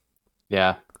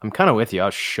 Yeah, I'm kind of with you. I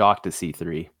was shocked to see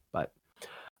 3, but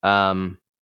the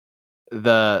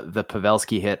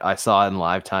Pavelski hit I saw in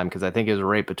live time, because I think it was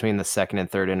right between the second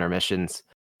and third intermissions,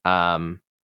 or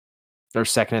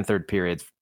second and third periods.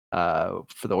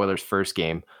 For the Oilers' first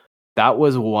game, that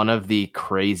was one of the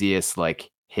craziest like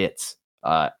hits.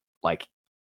 Like,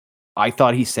 I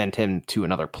thought he sent him to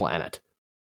another planet.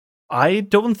 I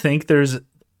don't think there's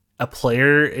a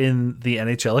player in the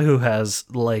NHL who has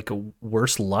like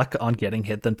worse luck on getting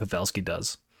hit than Pavelski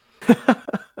does.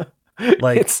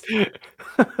 Like,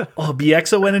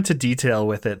 Bieksa went into detail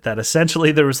with it that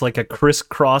essentially there was like a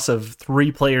crisscross of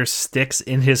 3 players' sticks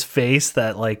in his face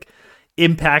that like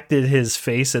impacted his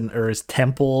face or his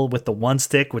temple with the one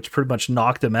stick, which pretty much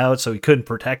knocked him out, so he couldn't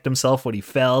protect himself when he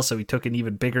fell, so he took an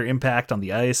even bigger impact on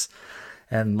the ice.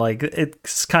 And like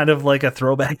it's kind of like a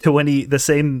throwback to when the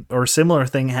same or similar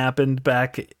thing happened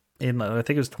back in I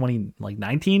think it was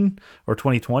 2019 or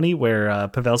 2020 where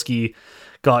Pavelski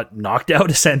got knocked out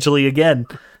essentially again,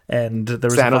 and there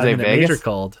was a 5-minute major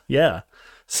called. Yeah.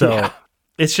 So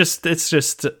it's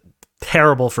just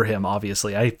terrible for him,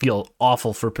 obviously. I feel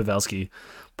awful for Pavelski,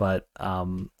 But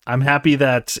I'm happy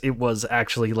that it was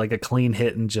actually like a clean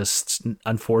hit and just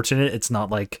unfortunate. It's not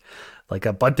like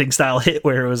a bunting style hit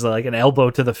where it was like an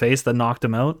elbow to the face that knocked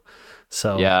him out.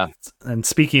 So Yeah. And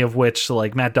speaking of which,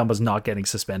 like Matt Dumba's not getting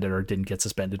suspended or didn't get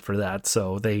suspended for that.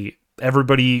 So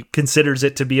everybody considers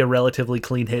it to be a relatively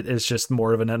clean hit. It's just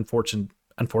more of an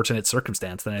unfortunate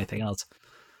circumstance than anything else.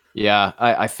 Yeah,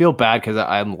 I feel bad because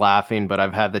I'm laughing, but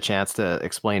I've had the chance to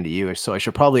explain to you, so I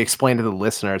should probably explain to the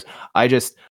listeners. I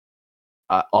just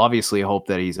obviously hope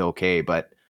that he's okay, but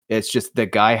it's just the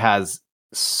guy has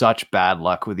such bad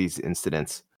luck with these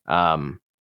incidents.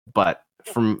 But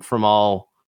from all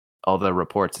the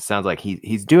reports, it sounds like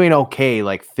he's doing okay,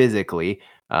 like physically.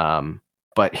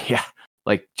 But yeah,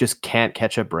 like just can't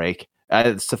catch a break.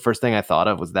 It's the first thing I thought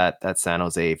of was that San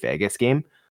Jose Vegas game,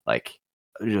 like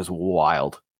just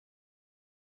wild.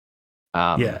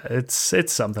 Yeah, it's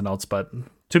something else. But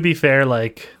to be fair,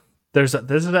 like this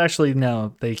is actually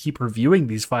now they keep reviewing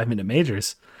these 5-minute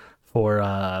majors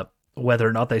for whether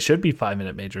or not they should be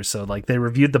 5-minute majors. So like they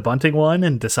reviewed the bunting one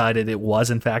and decided it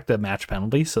was in fact a match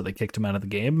penalty, so they kicked him out of the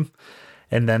game.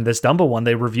 And then this Dumba one,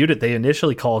 they reviewed it. They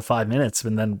initially called 5 minutes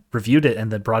and then reviewed it and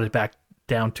then brought it back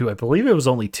down to, I believe it was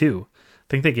only 2. I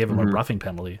think they gave him a roughing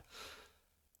penalty.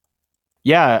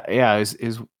 Yeah,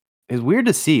 it's weird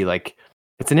to see. Like,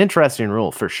 it's an interesting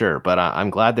rule for sure, but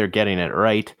I'm glad they're getting it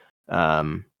right.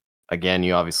 Again,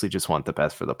 you obviously just want the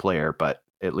best for the player, but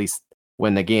at least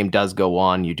when the game does go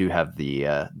on, you do have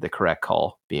the correct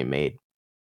call being made.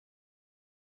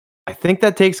 I think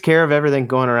that takes care of everything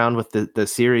going around with the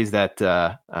series that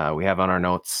we have on our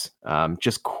notes.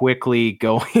 Just quickly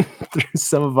going through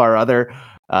some of our other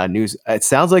news. It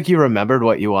sounds like you remembered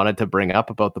what you wanted to bring up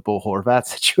about the Bo Horvat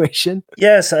situation.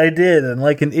 Yes, I did. And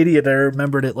like an idiot, I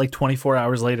remembered it like 24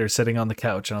 hours later sitting on the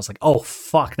couch. And I was like, oh,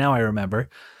 fuck, now I remember.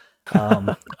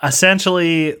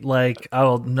 Essentially, like,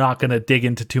 I'm not going to dig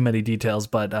into too many details,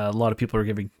 but a lot of people are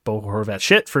giving Bo Horvat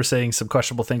shit for saying some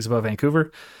questionable things about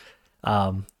Vancouver.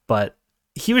 But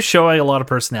he was showing a lot of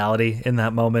personality in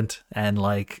that moment and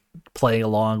like playing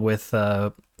along with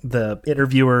the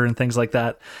interviewer and things like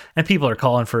that. And people are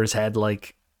calling for his head.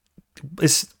 Like,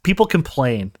 people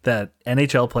complain that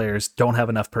NHL players don't have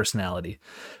enough personality,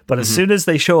 but as soon as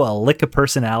they show a lick of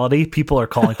personality, people are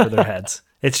calling for their heads.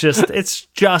 It's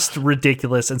just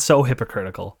ridiculous and so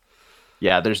hypocritical.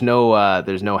 Yeah, there's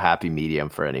no happy medium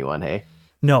for anyone. Hey,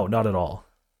 no, not at all.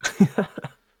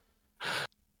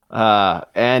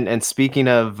 And speaking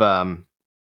of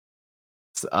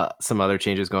some other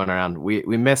changes going around, we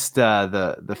missed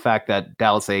the fact that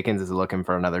Dallas Eakins is looking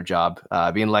for another job,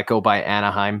 being let go by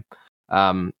Anaheim,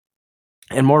 and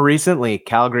more recently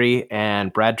Calgary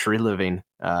and Brad Treliving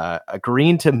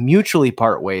agreeing to mutually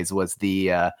part ways was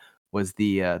the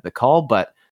call,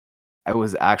 but I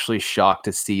was actually shocked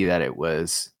to see that it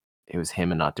was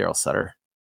him and not Daryl Sutter.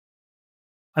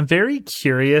 I'm very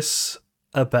curious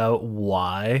about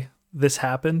why this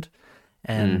happened,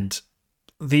 and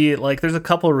there's a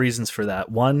couple of reasons for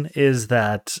that. One is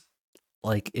that,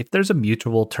 like, if there's a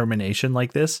mutual termination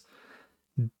like this,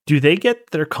 do they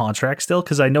get their contract still?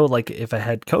 Because I know, like, if a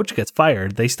head coach gets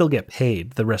fired, they still get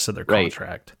paid the rest of their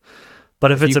contract.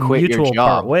 But if it's a mutual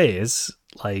part ways,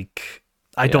 like,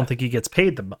 I don't think he gets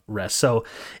paid the rest. So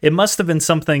it must have been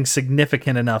something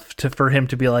significant enough for him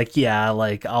to be like, yeah,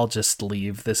 like, I'll just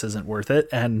leave. This isn't worth it.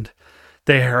 And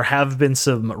there have been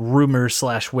some rumors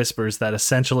 / whispers that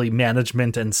essentially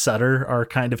management and Sutter are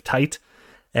kind of tight.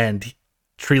 And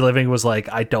Treliving was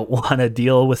like, I don't want to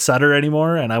deal with Sutter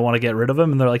anymore and I want to get rid of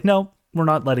him. And they're like, no, we're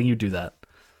not letting you do that.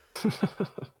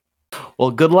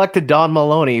 Well, good luck to Don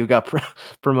Maloney, who got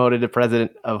promoted to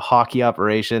president of hockey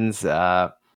operations.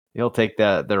 He'll take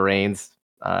the reins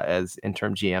as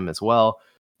interim GM as well.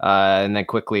 And then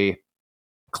quickly,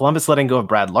 Columbus letting go of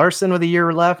Brad Larson with a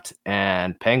year left,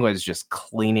 and Penguins just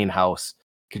cleaning house.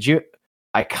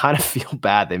 I kind of feel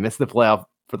bad. They missed the playoff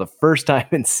for the first time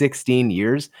in 16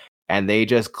 years, and they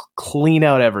just clean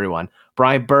out everyone.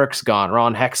 Brian Burke's gone.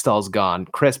 Ron Hextall's gone.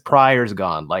 Chris Pryor's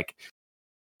gone. Like,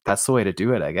 that's the way to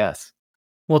do it, I guess.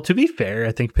 Well, to be fair,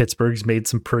 I think Pittsburgh's made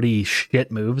some pretty shit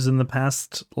moves in the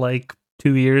past,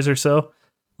 2 years or so.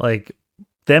 Like,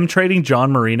 them trading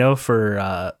John Marino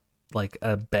for like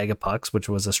a bag of pucks, which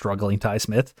was a struggling Ty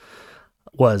Smith,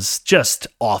 was just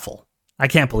awful. I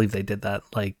can't believe they did that.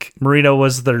 Like, Marino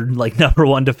was their number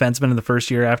one defenseman in the first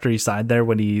year after he signed there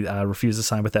when he refused to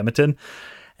sign with Edmonton.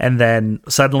 And then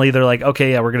suddenly they're like,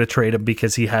 okay, yeah, we're going to trade him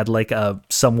because he had a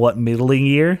somewhat middling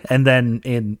year. And then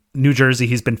in New Jersey,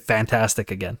 he's been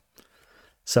fantastic again.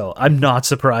 So I'm not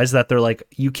surprised that they're like,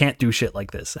 you can't do shit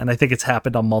like this. And I think it's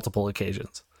happened on multiple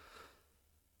occasions.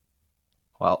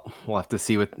 Well, we'll have to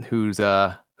see who's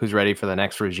who's ready for the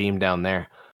next regime down there.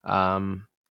 But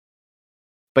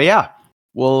yeah,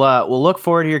 we'll look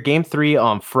forward here. Game 3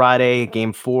 on Friday.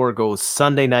 Game 4 goes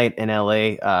Sunday night in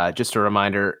LA. Just a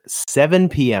reminder, 7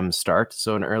 p.m. start,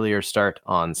 so an earlier start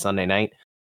on Sunday night.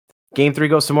 Game 3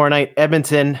 goes tomorrow night.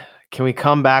 Edmonton, can we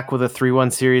come back with a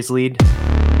 3-1 series lead?